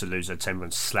Pole to lose her temper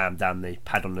and slam down the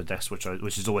pad on the desk, which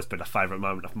has always been a favourite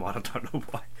moment of mine. I don't know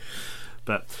why,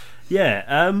 but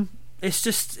yeah, it's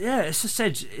just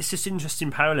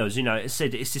interesting parallels.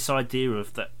 It's this idea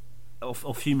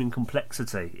of human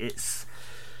complexity. It's.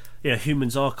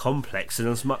 Humans are complex, and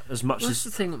as much as that's the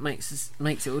thing that makes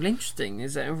it all interesting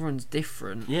is that everyone's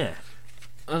different. Yeah.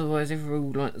 Otherwise,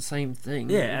 everyone all like the same thing.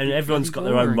 Yeah, and everyone's got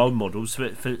their own role models.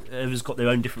 Everyone's got their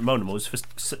own different role models for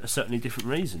certainly different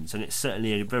reasons, and it's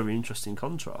certainly a very interesting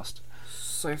contrast.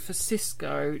 So for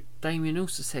Sisko, Damien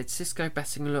also said Sisko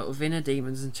batting a lot of inner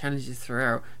demons and challenges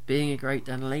throughout, being a great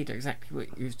Dan leader. Exactly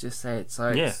what you've just said. So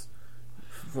it's,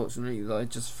 fortunately, I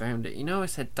just found it. I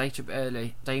said data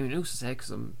early. Damien also said,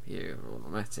 because I'm here or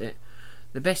I'm at it,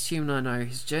 the best human I know,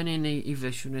 his journey in the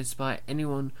evolution will inspire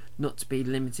anyone not to be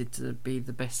limited to be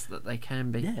the best that they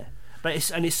can be. Yeah, but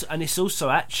it's also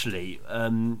actually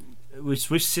with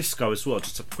Sisko as well.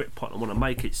 Just a quick point I want to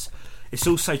make. It's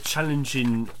also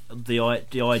challenging the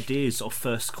ideas of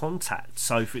first contact.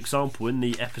 So, for example, in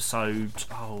the episode,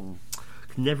 I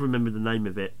can never remember the name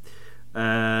of it.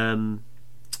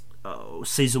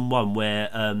 Season 1, where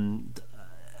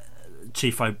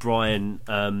Chief O'Brien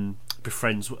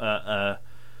befriends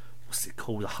what's it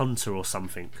called, a hunter or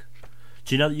something.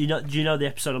 Do you know the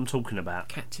episode I'm talking about?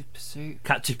 Captive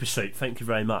Pursuit. Thank you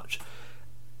very much.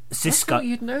 Sisko. I thought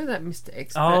you'd know that, Mr.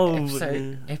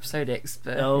 Expert. Episode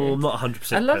expert. Oh, I'm not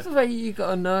 100%. I love the way you got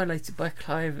annihilated by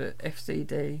Clive at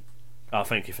FCD. Oh,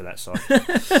 thank you for that, sorry.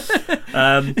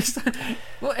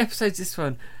 What episode's this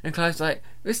one? And Clive's like,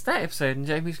 it's that episode, and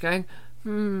Jamie's going,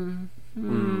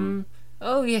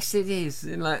 oh yes it is.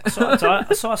 And like, so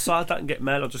I don't get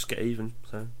mad, I'll just get even.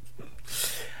 So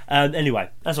Anyway,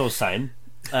 as I was saying,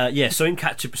 so in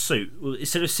Capture Pursuit, well,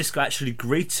 instead of Sisko actually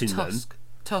greeting them,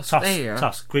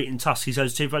 Tusk greeting Tusk, he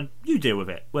says to him, "You deal with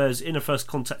it." Whereas in a first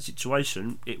contact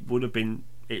situation, it would have been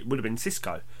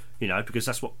Sisko, because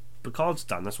that's what Picard's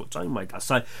done. That's what Janeway does.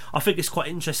 So I think it's quite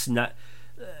interesting that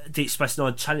Deep Space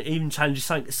Nine challenges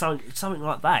something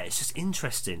like that. It's just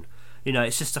interesting.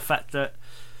 It's just the fact that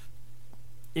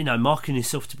marking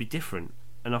yourself to be different,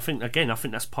 and I think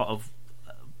that's part of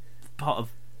a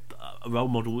role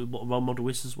model. What a role model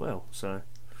is as well. So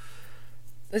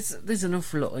there's an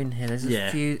awful lot in here. There's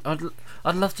a few.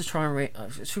 I'd love to try and read.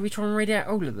 Should we try and read out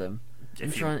all of them?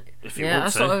 If you want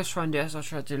that's to. what I was trying to do. That's what I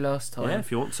tried to do last time. Yeah,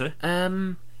 if you want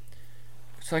to.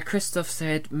 So Christoph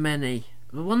said many.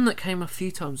 The one that came a few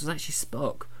times was actually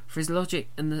Spock, for his logic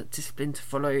and the discipline to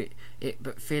follow it,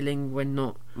 but feeling when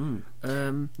not.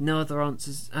 No other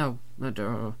answers. Oh,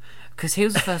 no, because he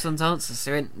was the first one to answer,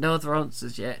 so he went, no other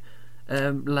answers yet.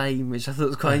 Lame, which I thought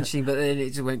was quite interesting, but then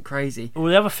it just went crazy.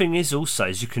 Well, the other thing is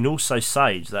you can also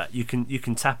say that you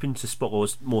can tap into Spock, or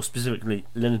more specifically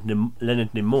Leonard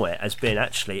Nimoy, as being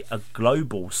actually a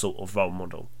global sort of role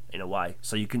model in a way.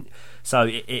 So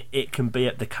it can be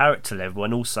at the character level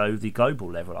and also the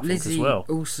global level, I think, as well.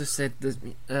 Lizzie also said the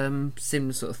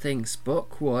similar sort of thing.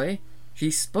 Spock, why?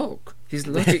 He's Spock. His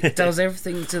logic does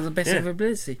everything to the best of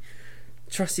ability.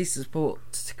 Trusty support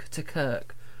to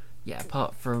Kirk. Yeah,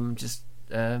 apart from just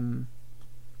which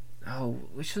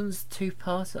one's two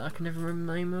parts that I can never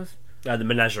remember the name of? The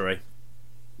Menagerie.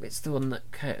 It's the one that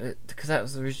because that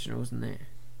was the original, wasn't it?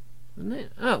 Wasn't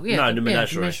it? Oh yeah, no, the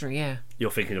Menagerie. Menagerie, yeah.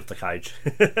 You're thinking of the Cage.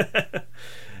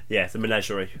 Yeah, the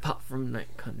Menagerie. Apart from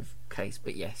that kind of case,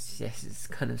 but yes, it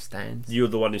kind of stands. You're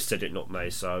the one who said it, not me.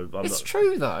 So it's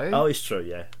true though. Oh, it's true.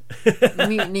 Yeah.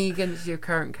 Mutiny against your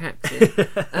current captain.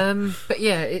 But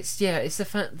yeah, it's the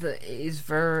fact that it is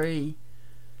very.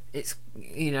 It's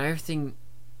everything.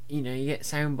 You get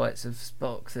sound bites of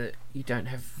Spock that you don't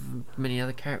have many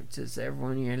other characters. That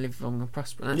everyone live long and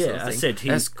prosper. And that sort of thing. I said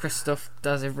as Christoph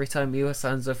does every time he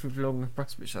signs off with long and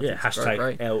prosper. Which I think hashtag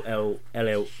great.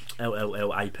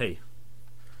 LLLAP.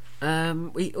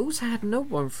 We also had another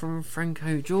one from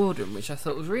Franco Jordan, which I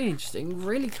thought was really interesting.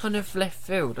 Really kind of left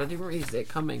field. I didn't really see it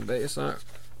coming, but it's like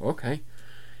okay.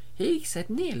 He said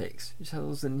Neelix, which I thought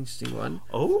was an interesting one.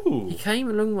 Oh. He came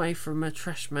a long way from a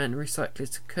trash man, recycler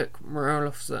to cook, morale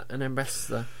officer, and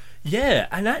ambassador. Yeah,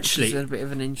 and actually, which is a bit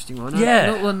of an interesting one. Yeah,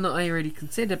 not one that I really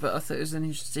considered, but I thought it was an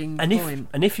interesting point.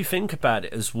 If you think about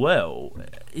it as well,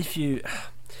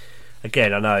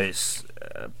 again, I know it's,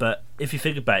 but if you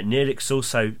think about it, Neelix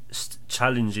also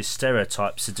challenges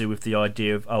stereotypes to do with the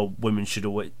idea of women should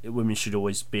always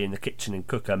be in the kitchen and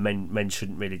cook, and men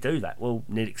shouldn't really do that. Well,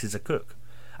 Neelix is a cook.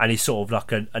 And he's sort of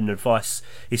like an advice.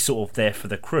 He's sort of there for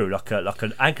the crew, like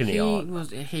an agony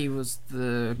aunt. He was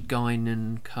the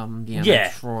Guinan come the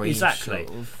Troy exactly.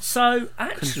 Sort of so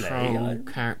actually,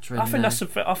 character. I think that's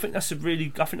a really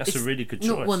good choice.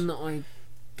 Not one that I.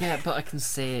 Yeah, but I can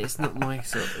see it. It's not my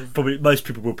sort of. Probably most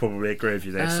people will probably agree with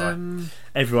you there. So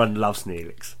everyone loves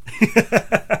Neelix.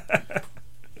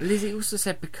 Lizzie also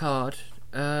said Picard,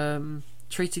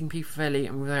 treating people fairly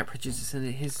and without prejudice,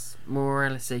 and his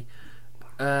morality.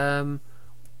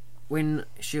 When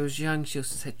she was young, she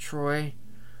also said Troy.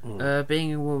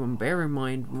 Being a woman, bear in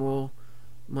mind more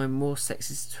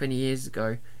sexist 20 years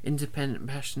ago. Independent,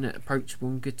 passionate, approachable,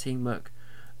 and good teamwork.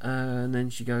 And then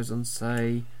she goes on to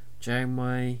say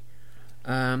Janeway,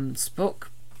 Spock,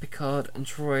 Picard, and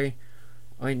Troy.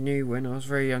 I knew when I was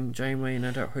very young. Janeway in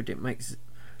adulthood,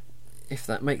 if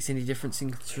that makes any difference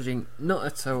in considering, not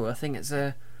at all. I think it's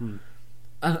I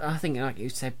think, like you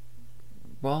said.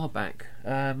 While back,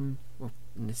 in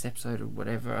this episode or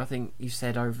whatever, I think you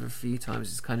said over a few times.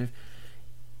 It's kind of,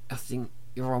 I think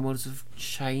your role models have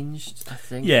changed. I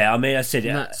think. Yeah, I mean, I said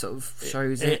that sort of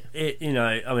shows it.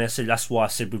 I said that's why I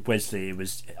said with Wesley, it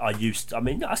was. I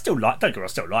still like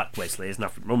Wesley. There's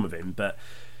nothing wrong with him, but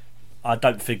I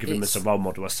don't think of him as a role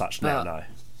model as such now. No.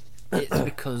 It's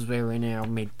because we're in our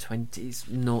mid-20s,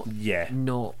 not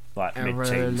like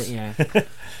mid-teens.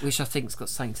 Which I think's got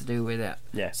something to do with it.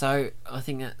 Yeah. So I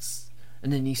think that's,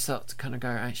 and then you start to kind of go,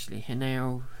 actually,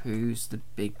 now who's the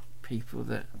big people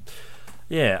that?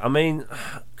 Yeah, I mean,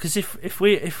 because if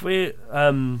we're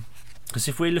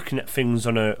looking at things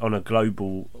on a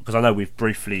global, because I know we've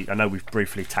briefly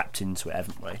tapped into it,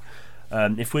 haven't we?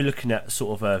 If we're looking at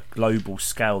sort of a global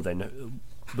scale, then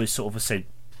we sort of said.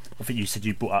 I think you said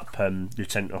you brought up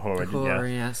Lieutenant Uhura, didn't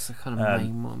you? Yeah, that's the kind of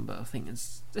main one, but I think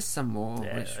there's some more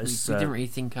which we didn't really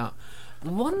think up.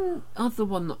 One other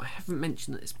one that I haven't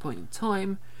mentioned at this point in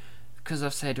time, because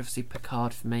I've said obviously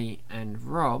Picard for me and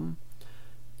Rom,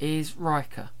 is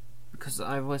Riker. because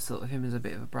I always thought of him as a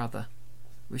bit of a brother,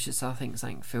 which is I think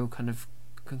something Phil kind of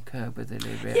concurred with a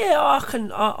little bit. Yeah, I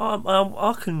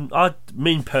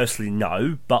mean personally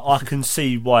no, but I can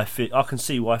see why for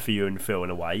you and Phil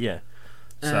in a way, yeah.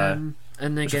 So,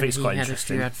 and again, he quite had a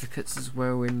few advocates as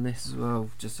well in this as well.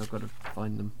 Just I've got to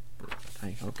find them.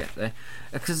 Hey, I'll get there,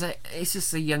 because it's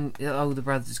just the older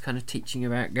brothers kind of teaching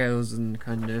about girls and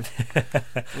kind of,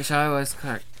 which I always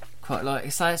quite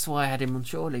like. So that's why I had him on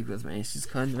Shore Leave with me. It's just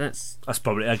kind of that's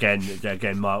probably again.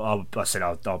 I said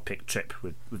I'll pick Trip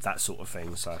with that sort of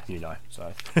thing. So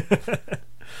so.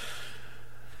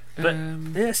 But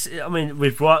yes, I mean,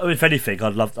 with anything,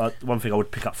 one thing I would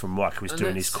pick up from Riker was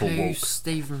doing his cool walk.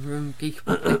 Stephen from Geek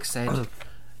Public said,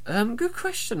 "Good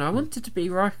question. I wanted to be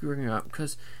Riker growing up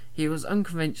because he was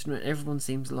unconventional and everyone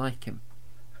seems to like him.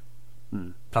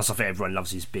 Plus, I think everyone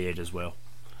loves his beard as well.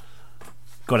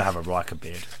 Got to have a Riker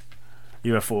beard.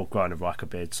 You ever thought of growing a Riker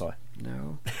beard, Si?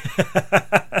 No.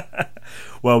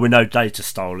 Well, we know Data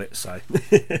stole it, so.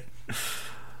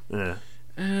 Yeah.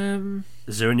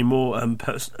 Is there any more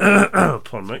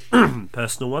pardon me,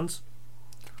 personal ones?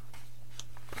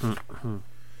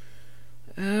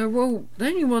 Well, the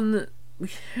only one that we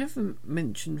haven't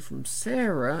mentioned from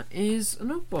Sarah is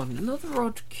an odd one, another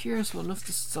odd, curious one off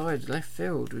the side left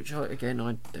field, which I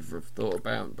never have thought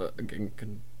about, but again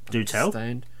can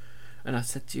understand. And I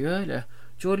said to you earlier,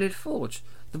 Geordi LaForge,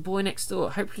 the boy next door,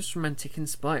 hopeless romantic in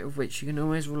spite of which you can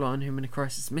always rely on him in a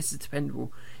crisis. Mr.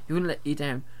 Dependable, he wouldn't let you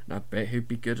down. And I bet he'd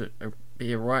be good at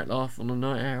be a right laugh on a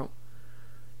night out.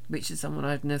 Which is someone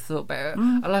I've never thought about.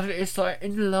 I love it. It's like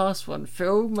in the last one,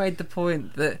 Phil made the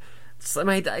point that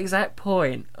made that exact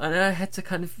point, and I had to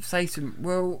kind of say to him,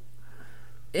 well,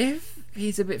 if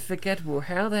he's a bit forgettable,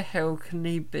 how the hell can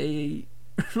he be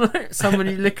like someone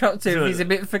you look up to if he's a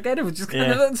bit forgettable? Just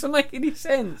kind of doesn't make any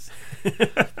sense.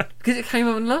 Because it came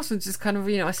up in the last one, just kind of,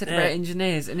 I said about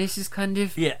engineers, and it's just kind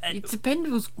of,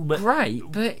 Dependable's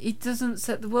great, but it doesn't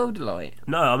set the world alight.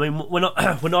 No, I mean, when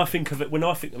I think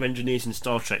of engineers in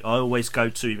Star Trek, I always go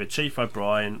to either Chief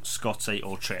O'Brien, Scotty,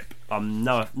 or Trip.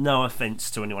 No offence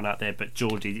to anyone out there, but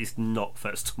Geordi is not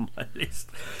first on my list,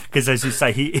 because as you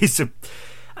say, he is a.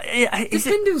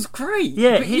 Dependable's great,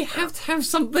 but you have to have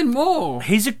something more.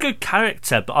 He's a good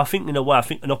character, but I think in a way,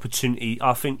 an opportunity.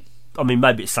 I mean,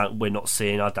 maybe it's something we're not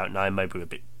seeing. I don't know. Maybe we're a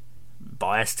bit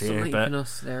biased here, but can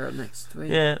us there next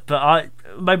week. Yeah, but I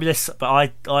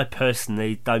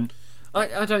personally don't.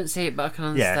 I don't see it, but I can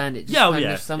understand it.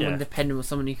 Just someone dependable,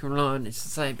 someone you can rely on. It's the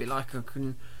same bit like I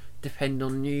can depend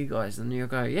on you guys, and you'll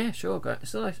go, yeah, sure,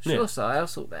 So I'll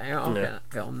sort that out. I'll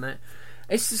get on that.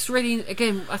 It's just really,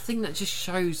 again, I think that just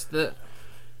shows that.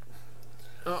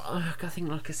 I think,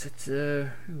 like I said to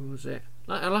who was it?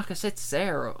 Like I said to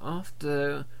Sarah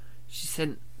after she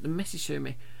sent the message to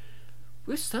me.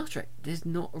 With Star Trek, there's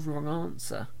not a wrong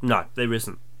answer. No, there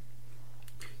isn't.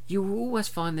 You will always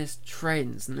find there's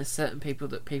trends, and there's certain people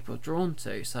that people are drawn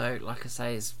to. So, like I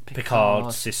say, it's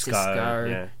Picard,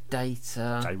 Cisco,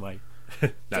 Data, Janeway.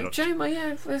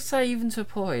 Janeway, let's say even to a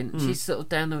point, she's sort of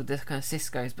down with the kind of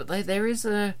Cisco's, but there is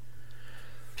a.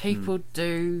 People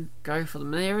do go for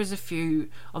them. There is a few.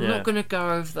 I'm not going to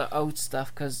go over the old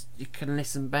stuff because you can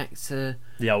listen back to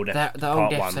the old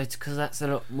episodes because that's a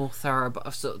lot more thorough. But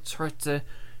I've sort of tried to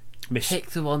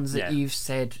pick the ones that you've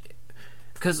said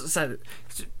because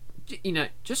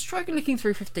just try looking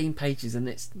through 15 pages and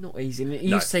it's not easy. And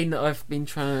you've seen that I've been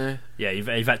trying to. Yeah,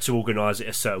 you've had to organise it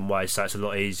a certain way, so it's a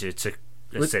lot easier to.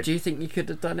 Do you think you could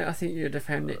have done it? I think you'd have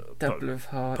found it double of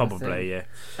hard. Probably, yeah.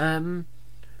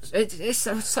 It's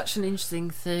such an interesting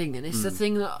thing, and it's the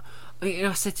thing that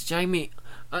I said to Jamie,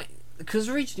 because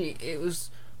originally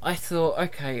I thought,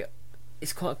 okay,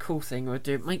 it's quite a cool thing.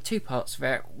 I'd make 2 parts of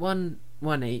it, one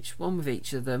each, one with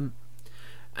each of them,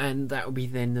 and that will be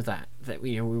the end of that. That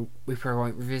we probably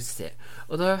won't revisit it.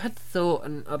 Although I had thought,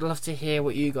 and I'd love to hear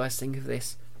what you guys think of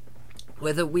this,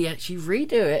 whether we actually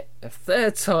redo it a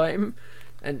 3rd time.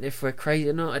 And if we're crazy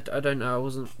or not, I don't know. I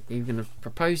wasn't even going to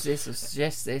propose this or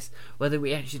suggest this. Whether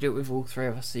we actually do it with all 3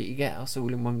 of us so you get us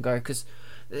all in one go. Because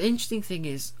the interesting thing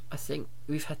is, I think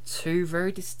we've had 2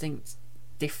 very distinct,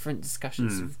 different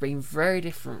discussions. Have been very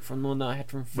different from the one that I had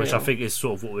from Phil. Which I think is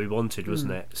sort of what we wanted,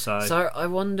 wasn't it? So I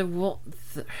wonder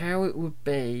how it would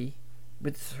be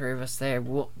with the 3 of us there.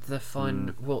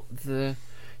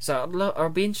 So I'll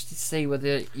be interested to see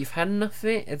whether you've had enough of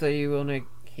it, whether you want to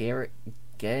hear it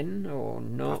again or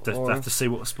not. Have to see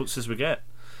what sponsors we get,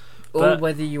 or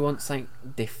whether you want something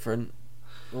different,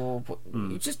 or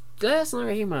you just let us know.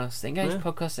 Email us,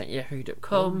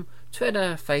 engagepodcast@yahoo.com,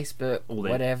 Twitter, Facebook,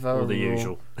 whatever, or the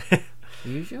usual.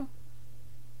 Usual.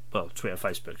 Well, Twitter,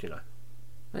 Facebook,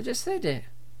 I just said it.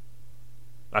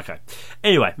 Okay.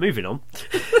 Anyway, moving on.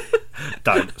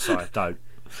 Don't.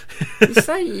 You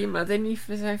say email, then you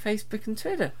say Facebook and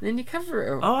Twitter, and then you cover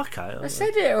it all. Oh, okay. I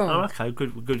said it all. Oh, okay.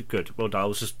 Good. Well done. I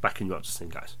was just backing you up just in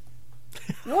case.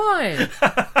 Why?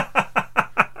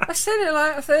 I said it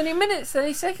like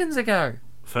 30 seconds ago.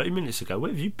 30 minutes ago?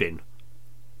 Where have you been?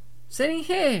 Sitting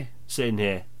here. Sitting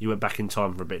here. You went back in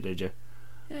time for a bit, did you?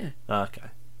 Yeah. Okay.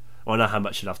 Well, I know how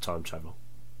much you love time travel,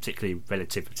 particularly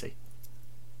relativity.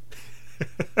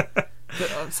 But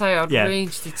I'd say I'd be really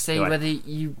interested to see whether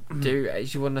you do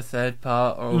actually want a third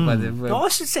part or whether we'll... No, I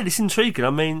should say it's intriguing. I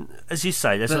mean, as you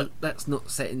say, that's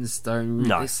not set in stone.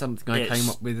 No, it's something I came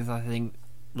up with, I think.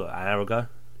 What, an hour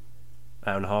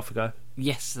and a half ago?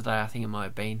 Yesterday, I think it might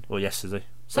have been. Or yesterday.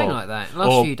 Something like that.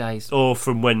 Last few days. Or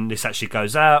from when this actually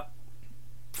goes out,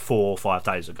 4 or 5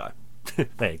 days ago.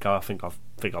 There you go. I think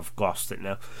I've grasped it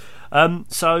now.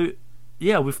 So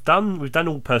yeah, we've done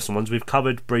all personal ones. We've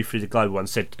covered briefly the global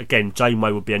ones. Said again,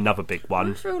 Janeway would be another big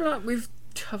one. I feel like we've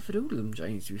covered all of them,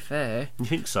 James. To be fair, you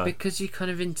think so? Because you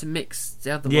kind of intermix the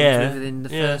other ones within the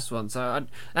first one. So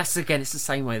that's again, it's the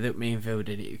same way that me and Phil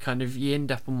did it. You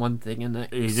end up on one thing and it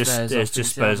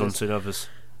just spurs on to others.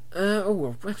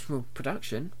 Well,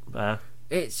 production.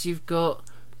 You've got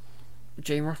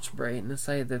Gene Roddenberry and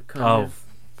say the kind of.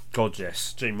 God,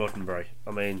 yes, Gene Roddenberry.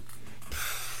 I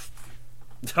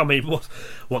mean,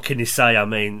 what can you say? I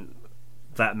mean,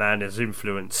 that man has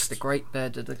influenced the Great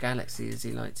Bird of the Galaxy, as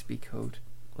he liked to be called.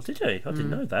 Oh, did he? I didn't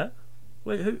know that.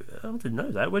 Wait, who? I didn't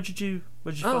know that. Where did you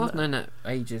find that? I've known that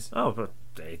ages. Oh, but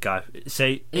there you go.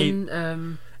 See,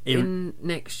 in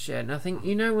Next Gen, I think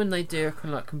when they do a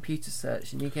kind of like computer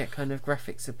search and you get kind of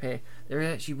graphics appear. There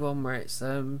is actually one where it's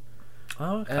Gene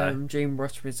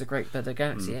Roddenberry's The Great Bird of the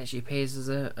Galaxy. It actually appears as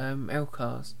a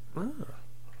LCARS. Oh.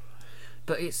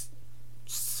 But it's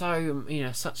so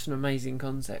such an amazing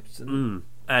concept and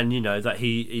that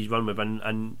he's run with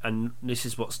and this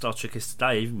is what Star Trek is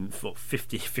today. Even for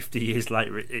 50 years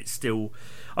later, it's still.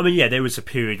 I mean, there was a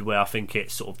period where I think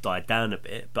it sort of died down a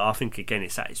bit, but I think again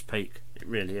it's at its peak. It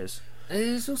really is.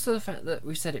 There's also the fact that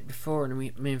we've said it before, and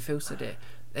me and Phil said it.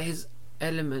 There's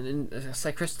element, and as I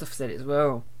say, Christopher said it as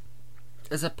well.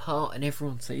 There's a part in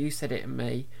everyone. So you said it in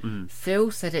me.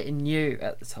 Phil said it in you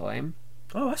at the time.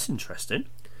 Oh, that's interesting.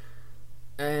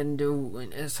 And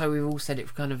so we've all said it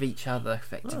for kind of each other,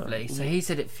 effectively. So he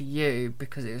said it for you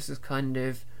because it was just kind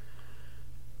of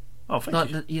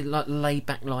like laid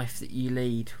back life that you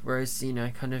lead, whereas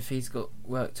kind of he's got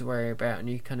work to worry about, and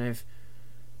you kind of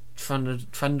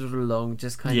trundled along,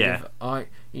 just kind of I'll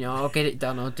get it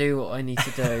done. I'll do what I need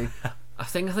to do. I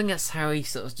think that's how he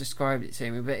sort of described it to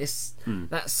me. But it's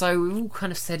that's so we've all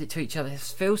kind of said it to each other.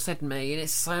 Phil said me, and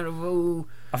it's sort of all.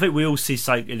 I think we all see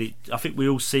something. I think we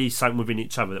all see something within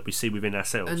each other that we see within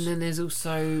ourselves. And then there's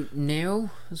also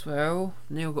Neil as well.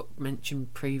 Neil got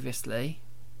mentioned previously.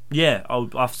 Yeah, I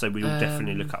have to say we all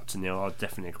definitely look up to Neil. I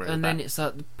definitely agree with that. And then it's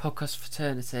like the podcast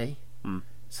fraternity.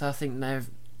 So I think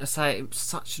it's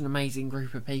such an amazing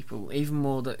group of people. Even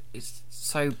more that it's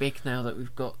so big now that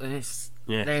we've got, and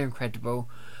they're incredible.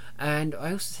 And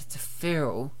I also said to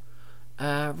Phil,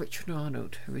 Richard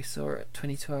Arnold, who we saw at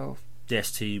 2012. The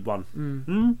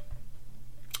ST1.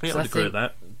 Yeah, I'd agree with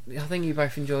that. I think you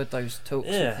both enjoyed those talks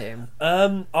with him.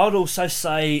 I'd also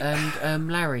say... And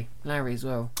Larry as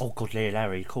well. Oh God,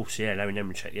 Larry, of course, Larry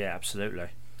Nemechek, absolutely.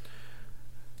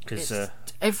 Because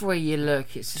everywhere you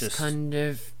look, it's just kind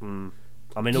of...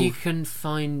 you can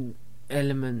find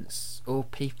elements or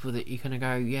people that you kind of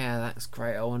go, that's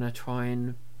great, I want to try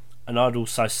and... And I'd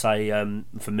also say,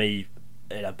 for me,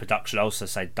 production, I also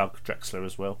say Doug Drexler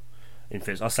as well.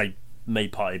 I say me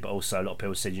partly, but also a lot of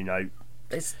people said,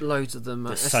 there's loads of them.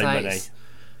 There's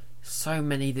so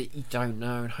many that you don't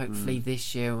know, and hopefully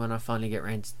this year when I finally get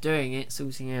around to doing it,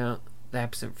 sorting out the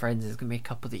Absent Friends, there's going to be a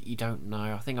couple that you don't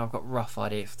know. I think I've got a rough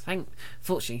idea. Thanks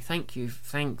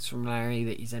from Larry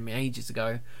that he sent me ages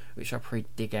ago, which I'll probably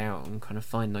dig out and kind of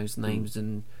find those names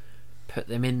and put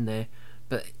them in there.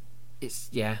 But it's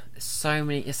so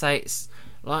many. It's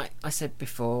like I said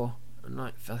before, and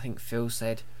like I think Phil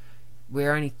said,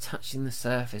 we're only touching the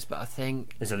surface, but I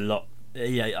think there's a lot.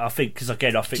 I think because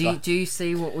again, Do you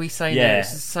see what we say now?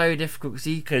 It's so difficult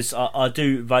because I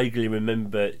do vaguely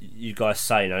remember you guys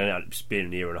saying. I know it's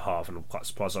been a year and a half, and I'm quite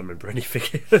surprised I remember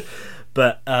anything.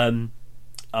 But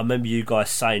I remember you guys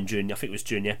saying during the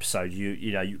episode,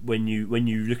 when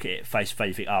you look at it face to face,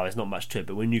 you think, there's not much to it.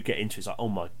 But when you get into it, it's like, oh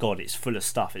my God, it's full of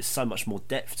stuff. There's so much more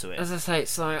depth to it. As I say,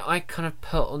 it's like I kind of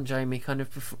put on Jamie kind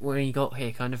of when he got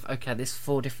here, kind of okay, there's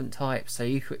 4 different types. So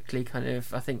you quickly kind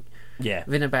of, I think,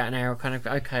 within about an hour, kind of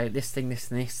okay, this thing,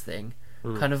 this and this thing,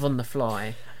 kind of on the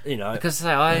fly. Because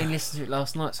I only listened to it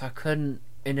last night, so I couldn't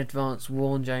in advance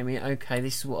warn Jamie, okay,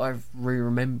 this is what I've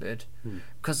remembered,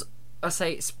 because I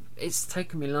say it's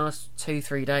taken me the last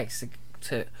 2-3 days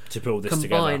to put all this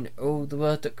combine together. all the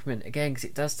Word document again, because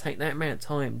it does take that amount of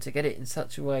time to get it in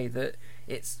such a way that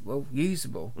it's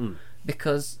usable,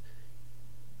 because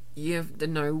you have to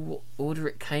know what order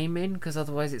it came in, because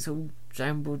otherwise it's all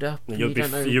jumbled up. And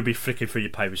you'll be flicking through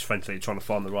your papers frantically trying to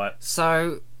find the right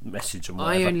message and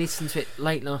whatever. I only listened to it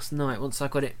late last night once I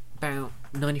got it about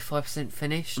 95%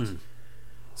 finished,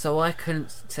 so I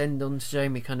couldn't send on to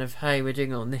Jamie kind of, hey, we're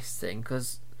doing it on this thing,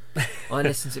 because I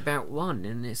listened to it about 1,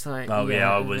 and it's like, I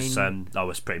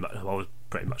was pretty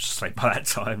much asleep by that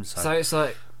time. So it's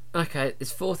like, okay,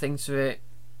 there's 4 things to it.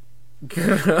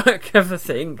 Good work,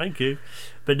 everything. Thank you.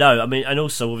 But no, I mean, and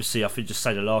also obviously I think just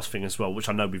say the last thing as well, which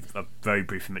I know we've very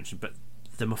briefly mentioned, but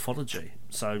the mythology.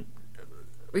 So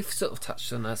we've sort of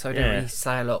touched on that, so I don't really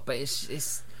say a lot, but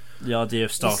it's the idea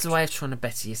of Star. It's the way of trying to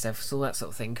better yourself, it's all that sort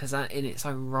of thing, because that in its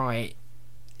own right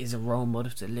is a role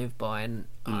model to live by. And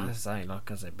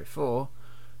like I said before,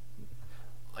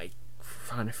 I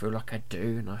kind of feel like I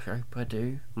do, and I hope I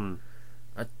do.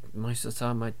 Most of the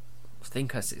time I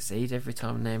think I succeed. Every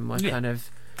time and then my kind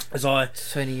of as I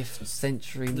 20th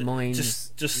century mind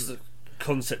just the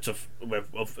concept of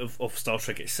Star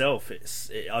Trek itself,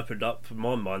 it opened up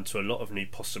my mind to a lot of new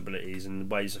possibilities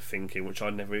and ways of thinking which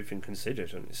I'd never even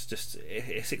considered, and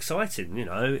it's exciting, you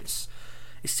know. It's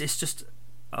just,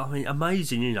 I mean,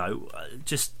 amazing, you know,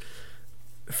 just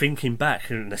thinking back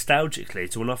and nostalgically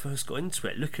to when I first got into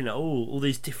it, looking at all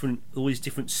these different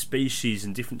species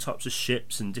and different types of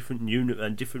ships and different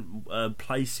different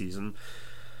places, and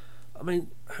I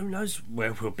mean, who knows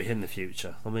where we'll be in the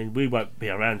future. I mean, we won't be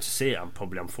around to see it,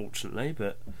 probably, unfortunately,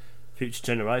 but future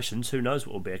generations, who knows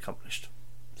what will be accomplished.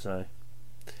 So,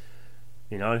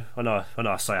 you know, I know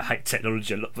I say I hate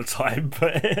technology a lot of the time,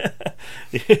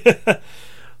 but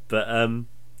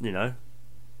you know,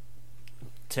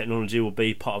 technology will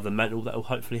be part of the mantle that will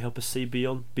hopefully help us see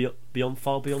beyond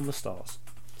far beyond the stars.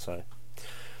 So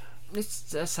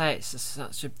it's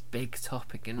such a big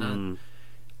topic, and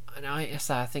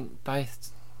I think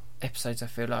both episodes, I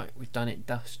feel like we've done it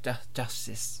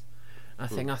justice. I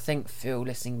think Phil,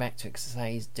 listening back to it, because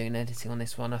he's doing editing on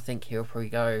this one, I think he'll probably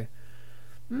go,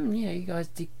 yeah, you guys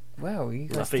did well.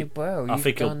 I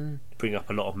think it'll bring up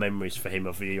a lot of memories for him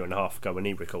of a year and a half ago when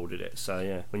he recorded it. So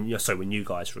yeah, when you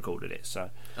guys recorded it. So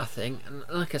I think, and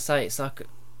like I say, it's like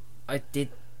I did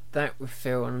that with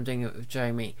Phil and I'm doing it with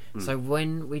Jamie. So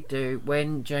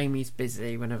when Jamie's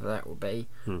busy, whenever that will be,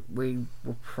 we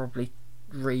will probably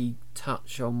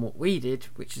retouch on what we did,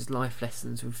 which is life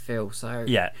lessons with Phil. So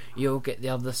yeah, you'll get the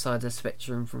other side of the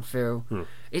spectrum from Phil.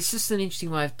 It's just an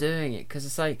interesting way of doing it, because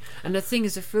it's like, and the thing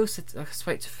is, Phil said, I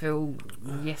spoke to Phil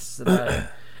yesterday,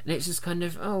 and it's just kind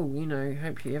of, oh, you know,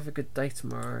 hope you have a good day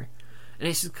tomorrow. And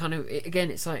it's just kind of,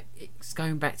 again, it's like, it's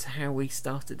going back to how we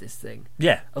started this thing.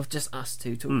 Yeah. Of just us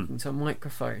two talking to a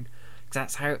microphone. Because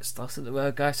that's how it started the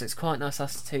word go. So it's quite nice,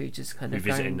 us two, just kind of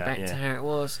going back to how it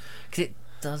was. Because it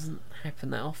doesn't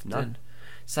happen that often. No.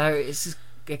 So it's just,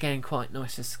 again, quite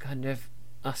nice, just kind of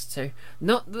us two.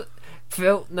 Not that,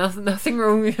 Phil, nothing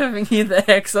wrong with having you there,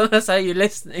 because that's how you're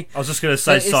listening. I was just going to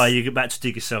say, sorry, you're about to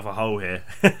dig yourself a hole here.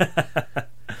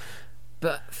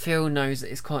 But Phil knows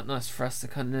that it's quite nice for us to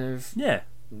kind of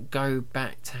go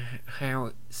back to how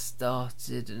it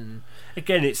started, and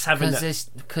again, it's having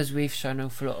because we've shown an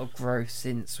awful lot of growth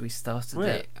since we started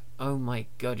it. Oh my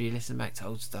god, you listen back to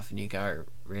old stuff and you go,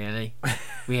 really?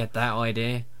 We had that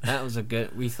idea? That was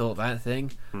we thought that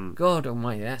thing? God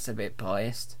almighty, that's a bit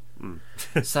biased.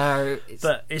 So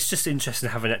but it's just interesting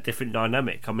having that different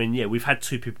dynamic. I mean, yeah, we've had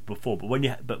 2 people before, but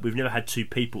we've never had 2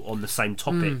 people on the same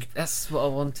topic. That's what I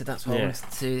wanted. That's what I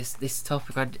wanted to do. This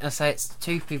topic, I say it's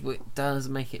 2 people. It does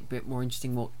make it a bit more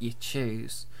interesting what you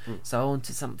choose. So I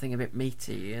wanted something a bit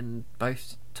meaty, and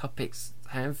both topics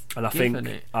have. And I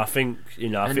think you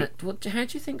know. How do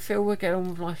you think Phil will get on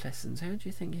with life lessons? How do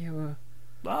you think he will?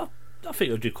 Well, I think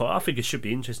he'll do quite. I think it should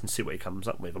be interesting to see what he comes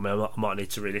up with. I mean, I might need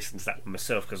to re-listen to that one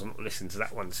myself, because I'm not listening to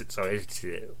that one since I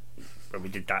edited it when we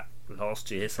did that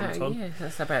last year sometime. Yeah,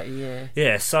 that's about a year.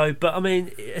 Yeah. So, but I mean,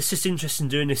 it's just interesting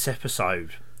doing this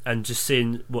episode and just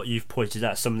seeing what you've pointed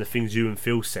out, some of the things you and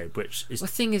Phil said, which is. The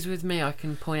thing is, with me, I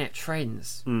can point out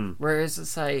trends, whereas I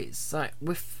say it's like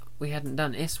if we hadn't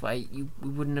done it this way, we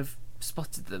wouldn't have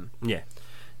spotted them. Yeah.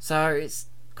 So it's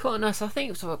quite nice. I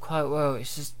think it's worked quite well.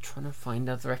 It's just trying to find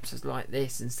other episodes like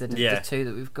this instead of the 2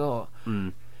 that we've got.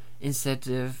 Instead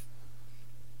of,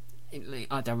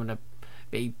 I don't want to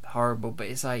be horrible, but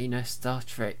it's like, you know, Star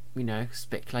Trek, you know,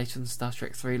 speculate on Star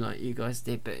Trek 3 like you guys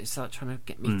did, but it's like trying to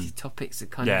get meaty topics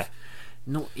that kind of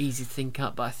not easy to think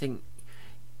up, but I think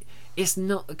it's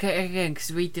not okay again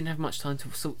because we didn't have much time to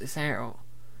sort this out.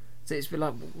 So it's been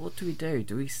like, what do we do?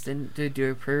 Do we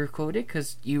do a pre-recorded?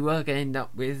 Because you were going to end up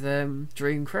with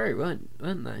Dream Crew,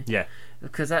 weren't they? Yeah.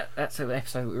 Because that's the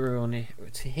episode we were on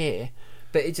to hear,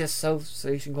 but it just solves the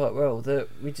solution quite well that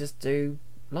we just do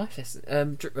life lessons.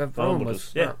 Role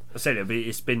models. Yeah, I said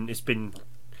it's been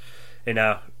in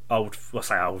our old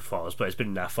files, but it's been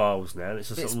in our files now.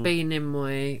 It's been in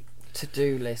my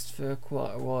to-do list for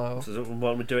quite a while. So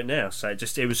why don't we do it now? So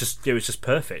it was just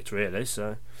perfect, really.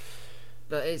 So.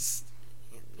 But and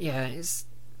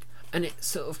it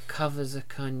sort of covers a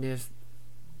kind of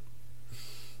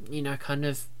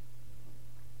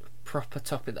proper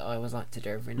topic that I always like to do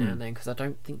every now and then, because I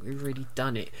don't think we've really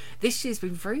done it. This year's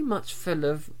been very much full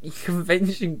of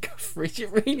convention coverage.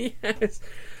 It really has.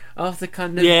 After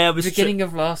kind of beginning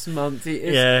of last month, whole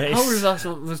of last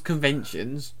month was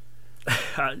conventions.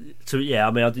 So yeah,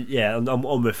 I mean,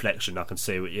 on reflection, I can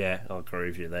see what. Yeah, I agree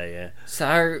with you there. Yeah.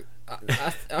 So.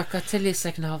 I tell you, the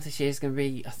second half of this year is going to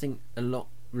be, I think, a lot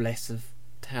less of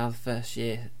how the first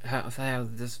year, how this beginning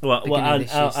of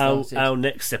this year started. Our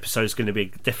next episode is going to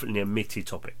be definitely a meaty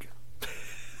topic.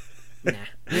 Nah,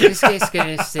 it's going to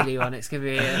be a silly one. It's going to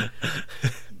be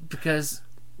because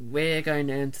we're going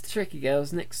down to the Tricky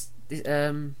Girls next,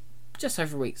 just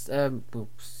over weeks. When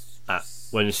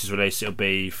this is released, it'll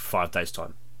be 5 days'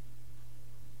 time.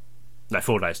 No,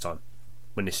 4 days' time.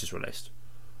 When this is released.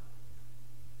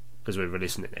 Because we're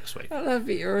releasing it next week. I love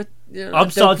it. You're a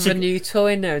dog with a new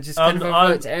toy now. Just kind of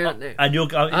worked it out now.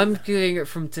 And I'm doing it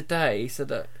from today, so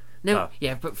that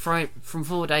but from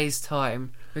 4 days'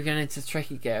 time, we're going into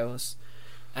Tricky Girls,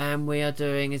 and we are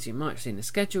doing, as you might have seen the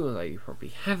schedule, although you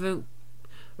probably haven't.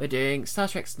 We're doing Star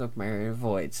Trek Snogmary and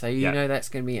Void, so you know that's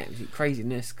going to be absolute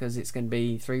craziness because it's going to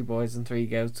be 3 boys and 3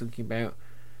 girls talking about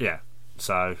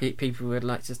so people would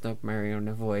like to Snogmary and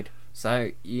avoid.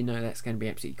 So you know that's going to be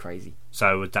absolutely crazy.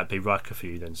 So would that be Riker for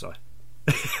you then, Si?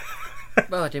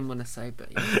 Well, I didn't want to say,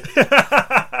 but yeah.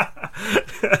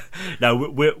 No,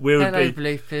 we'll hello, be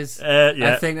bloopers.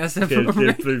 Yeah, I think that's a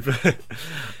blooper.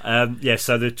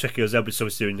 So the Tricky Girls, they'll be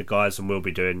obviously doing the guys, and we'll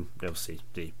be doing obviously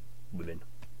the women.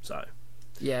 So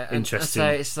yeah, interesting. So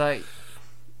it's like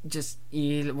just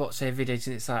you watch their videos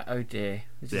and it's like, oh dear,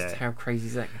 just how crazy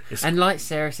is that? And like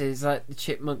Sarah says, it's like the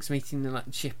chipmunks meeting the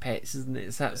chipettes, isn't it?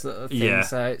 It's that sort of thing. Yeah.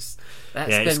 So it's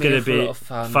going to be a lot of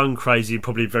fun, crazy,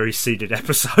 probably very seeded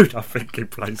episode. I think in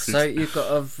places. So you've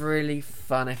got a really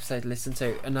fun episode to listen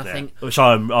to, and I think which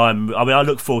I mean, I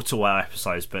look forward to all our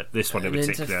episodes, but this one in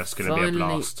particular is going to be a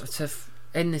blast. To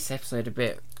end this episode a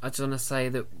bit, I just want to say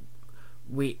that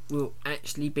we will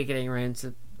actually be getting around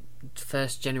to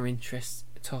first general interest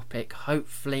topic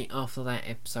hopefully after that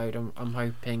episode. I'm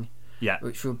hoping,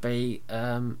 which will be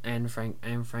Anne Frank,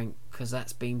 because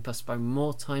that's been postponed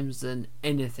more times than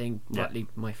anything, partly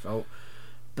my fault,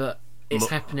 but it's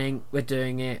happening, we're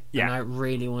doing it, and I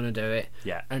really want to do it.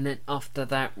 And then after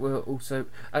that we'll also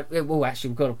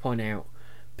we've got to point out,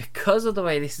 because of the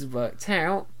way this has worked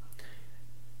out,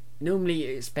 normally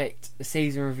you expect a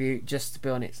season review just to be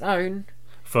on its own.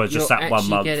 For just that 1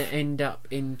 month. You're going to end up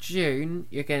in June.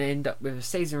 You're going to end up with a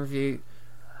season review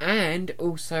and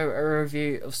also a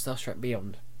review of Star Trek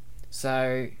Beyond.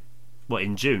 So, what,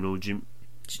 in June or June?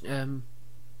 Don't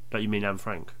you mean Anne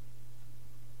Frank?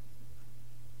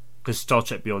 Because Star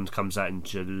Trek Beyond comes out in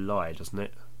July, doesn't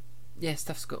it? Yeah,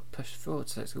 stuff's got pushed forward,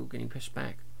 so it's all getting pushed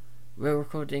back. We're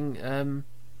recording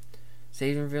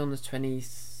season review on the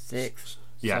 26th.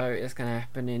 Yeah. So it's going to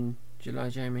happen in July,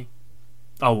 Jamie.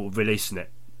 Oh, releasing it.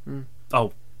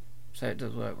 Oh, so it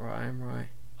does work right. I'm right.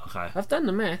 Okay. I've done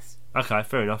the maths. Okay,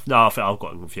 fair enough. No, I think I've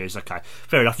gotten confused. Okay,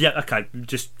 fair enough. Yeah. Okay.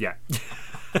 Just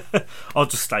I'll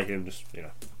just stay here and just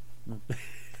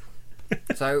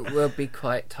So we'll be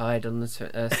quite tired on the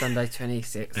Sunday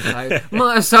 26th. So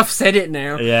might as well have said it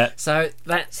now. Yeah. So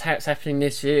that's how it's happening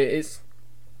this year.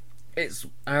 It's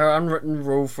our unwritten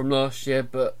rule from last year,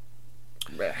 but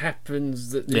it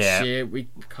happens that this year we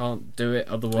can't do it,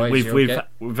 otherwise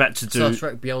we've had to do Star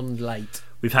Trek Beyond late.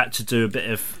 We've had to do a bit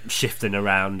of shifting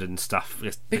around and stuff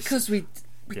because we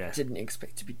didn't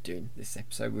expect to be doing this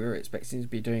episode. We were expecting to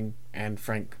be doing Anne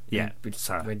Frank. Yeah,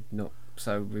 we're not.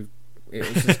 So it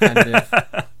was just kind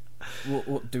of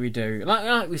what do we do?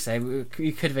 Like we say,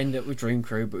 we could have ended up with Dream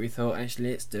Crew, but we thought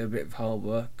actually let's do a bit of hard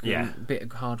work, a bit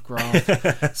of hard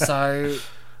graft. So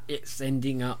it's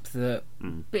ending up that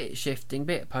bit of shifting,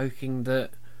 bit of poking, that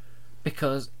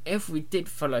because if we did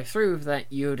follow through with that,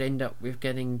 you would end up with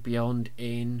getting Beyond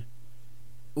in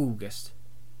August,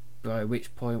 by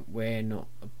which point we're not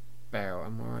about,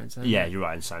 am I right in saying yeah that? You're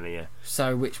right in saying it, yeah. So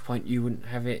at which point you wouldn't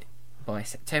have it by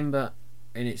September,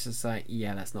 and it's just like,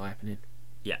 yeah, that's not happening.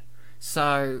 Yeah.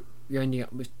 So you're ending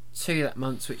up with 2 that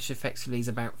month, which effectively is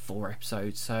about 4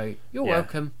 episodes. So you're Yeah.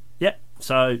 welcome. Yep.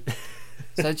 So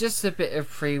So just a bit of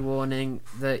pre-warning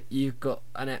that you've got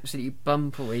an absolute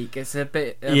bumper week. It's a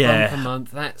Yeah. bumper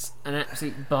month. That's an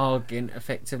absolute bargain,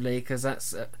 effectively, because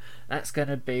that's going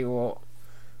to be what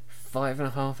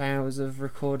 5.5 hours of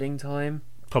recording time.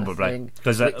 probably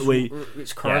because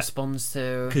which corresponds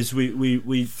to because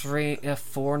we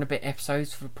 4 and a bit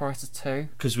episodes for the price of 2.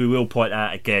 because we will point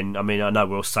out again. I mean, I know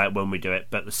we'll say it when we do it,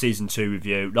 but the season 2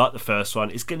 review, like the first one,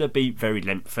 is going to be very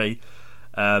lengthy.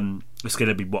 It's going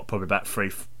to be probably about 4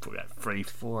 hours.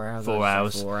 4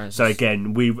 hours. So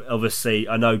again, we obviously,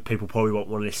 I know people probably won't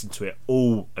want to listen to it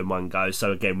all in one go.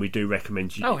 So again, we do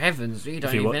recommend you. Oh heavens, you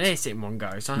don't even edit it in one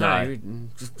go. So No.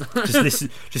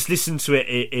 just listen to it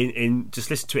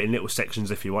in little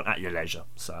sections if you want at your leisure.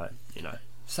 So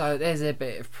So there's a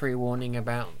bit of pre-warning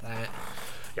about that.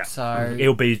 Yeah. So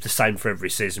it'll be the same for every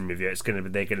season review. It's going to be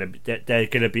they're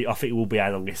going to be. I think it will be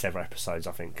our longest ever episodes.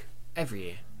 I think every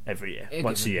year.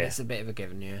 Once a year. It's a bit of a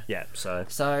given, yeah. Yeah. So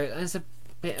there's a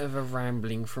bit of a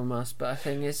rambling from us, but I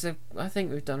think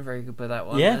we've done very good with that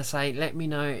one. Yeah. And I say, let me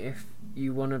know if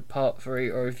you wanted part 3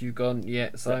 or if you've gone,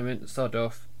 Simon, sod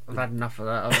off. I've had enough of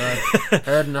that. I've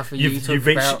heard enough of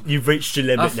you've reached your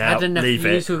limit I've now. had enough Leave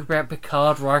of you it. talk about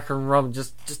Picard, Riker, and Rom.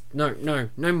 Just no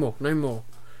more.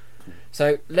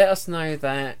 So let us know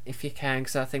that if you can,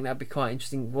 because I think that'd be quite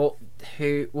interesting. What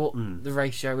the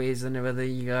ratio is, and whether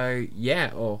you go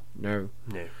yeah or no.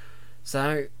 Yeah.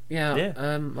 So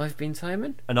I've been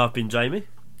Simon, And I've been Jamie.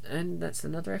 and that's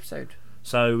another episode.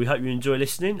 So we hope you enjoy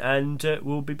listening, and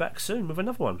we'll be back soon with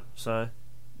another one. So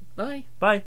Bye. bye.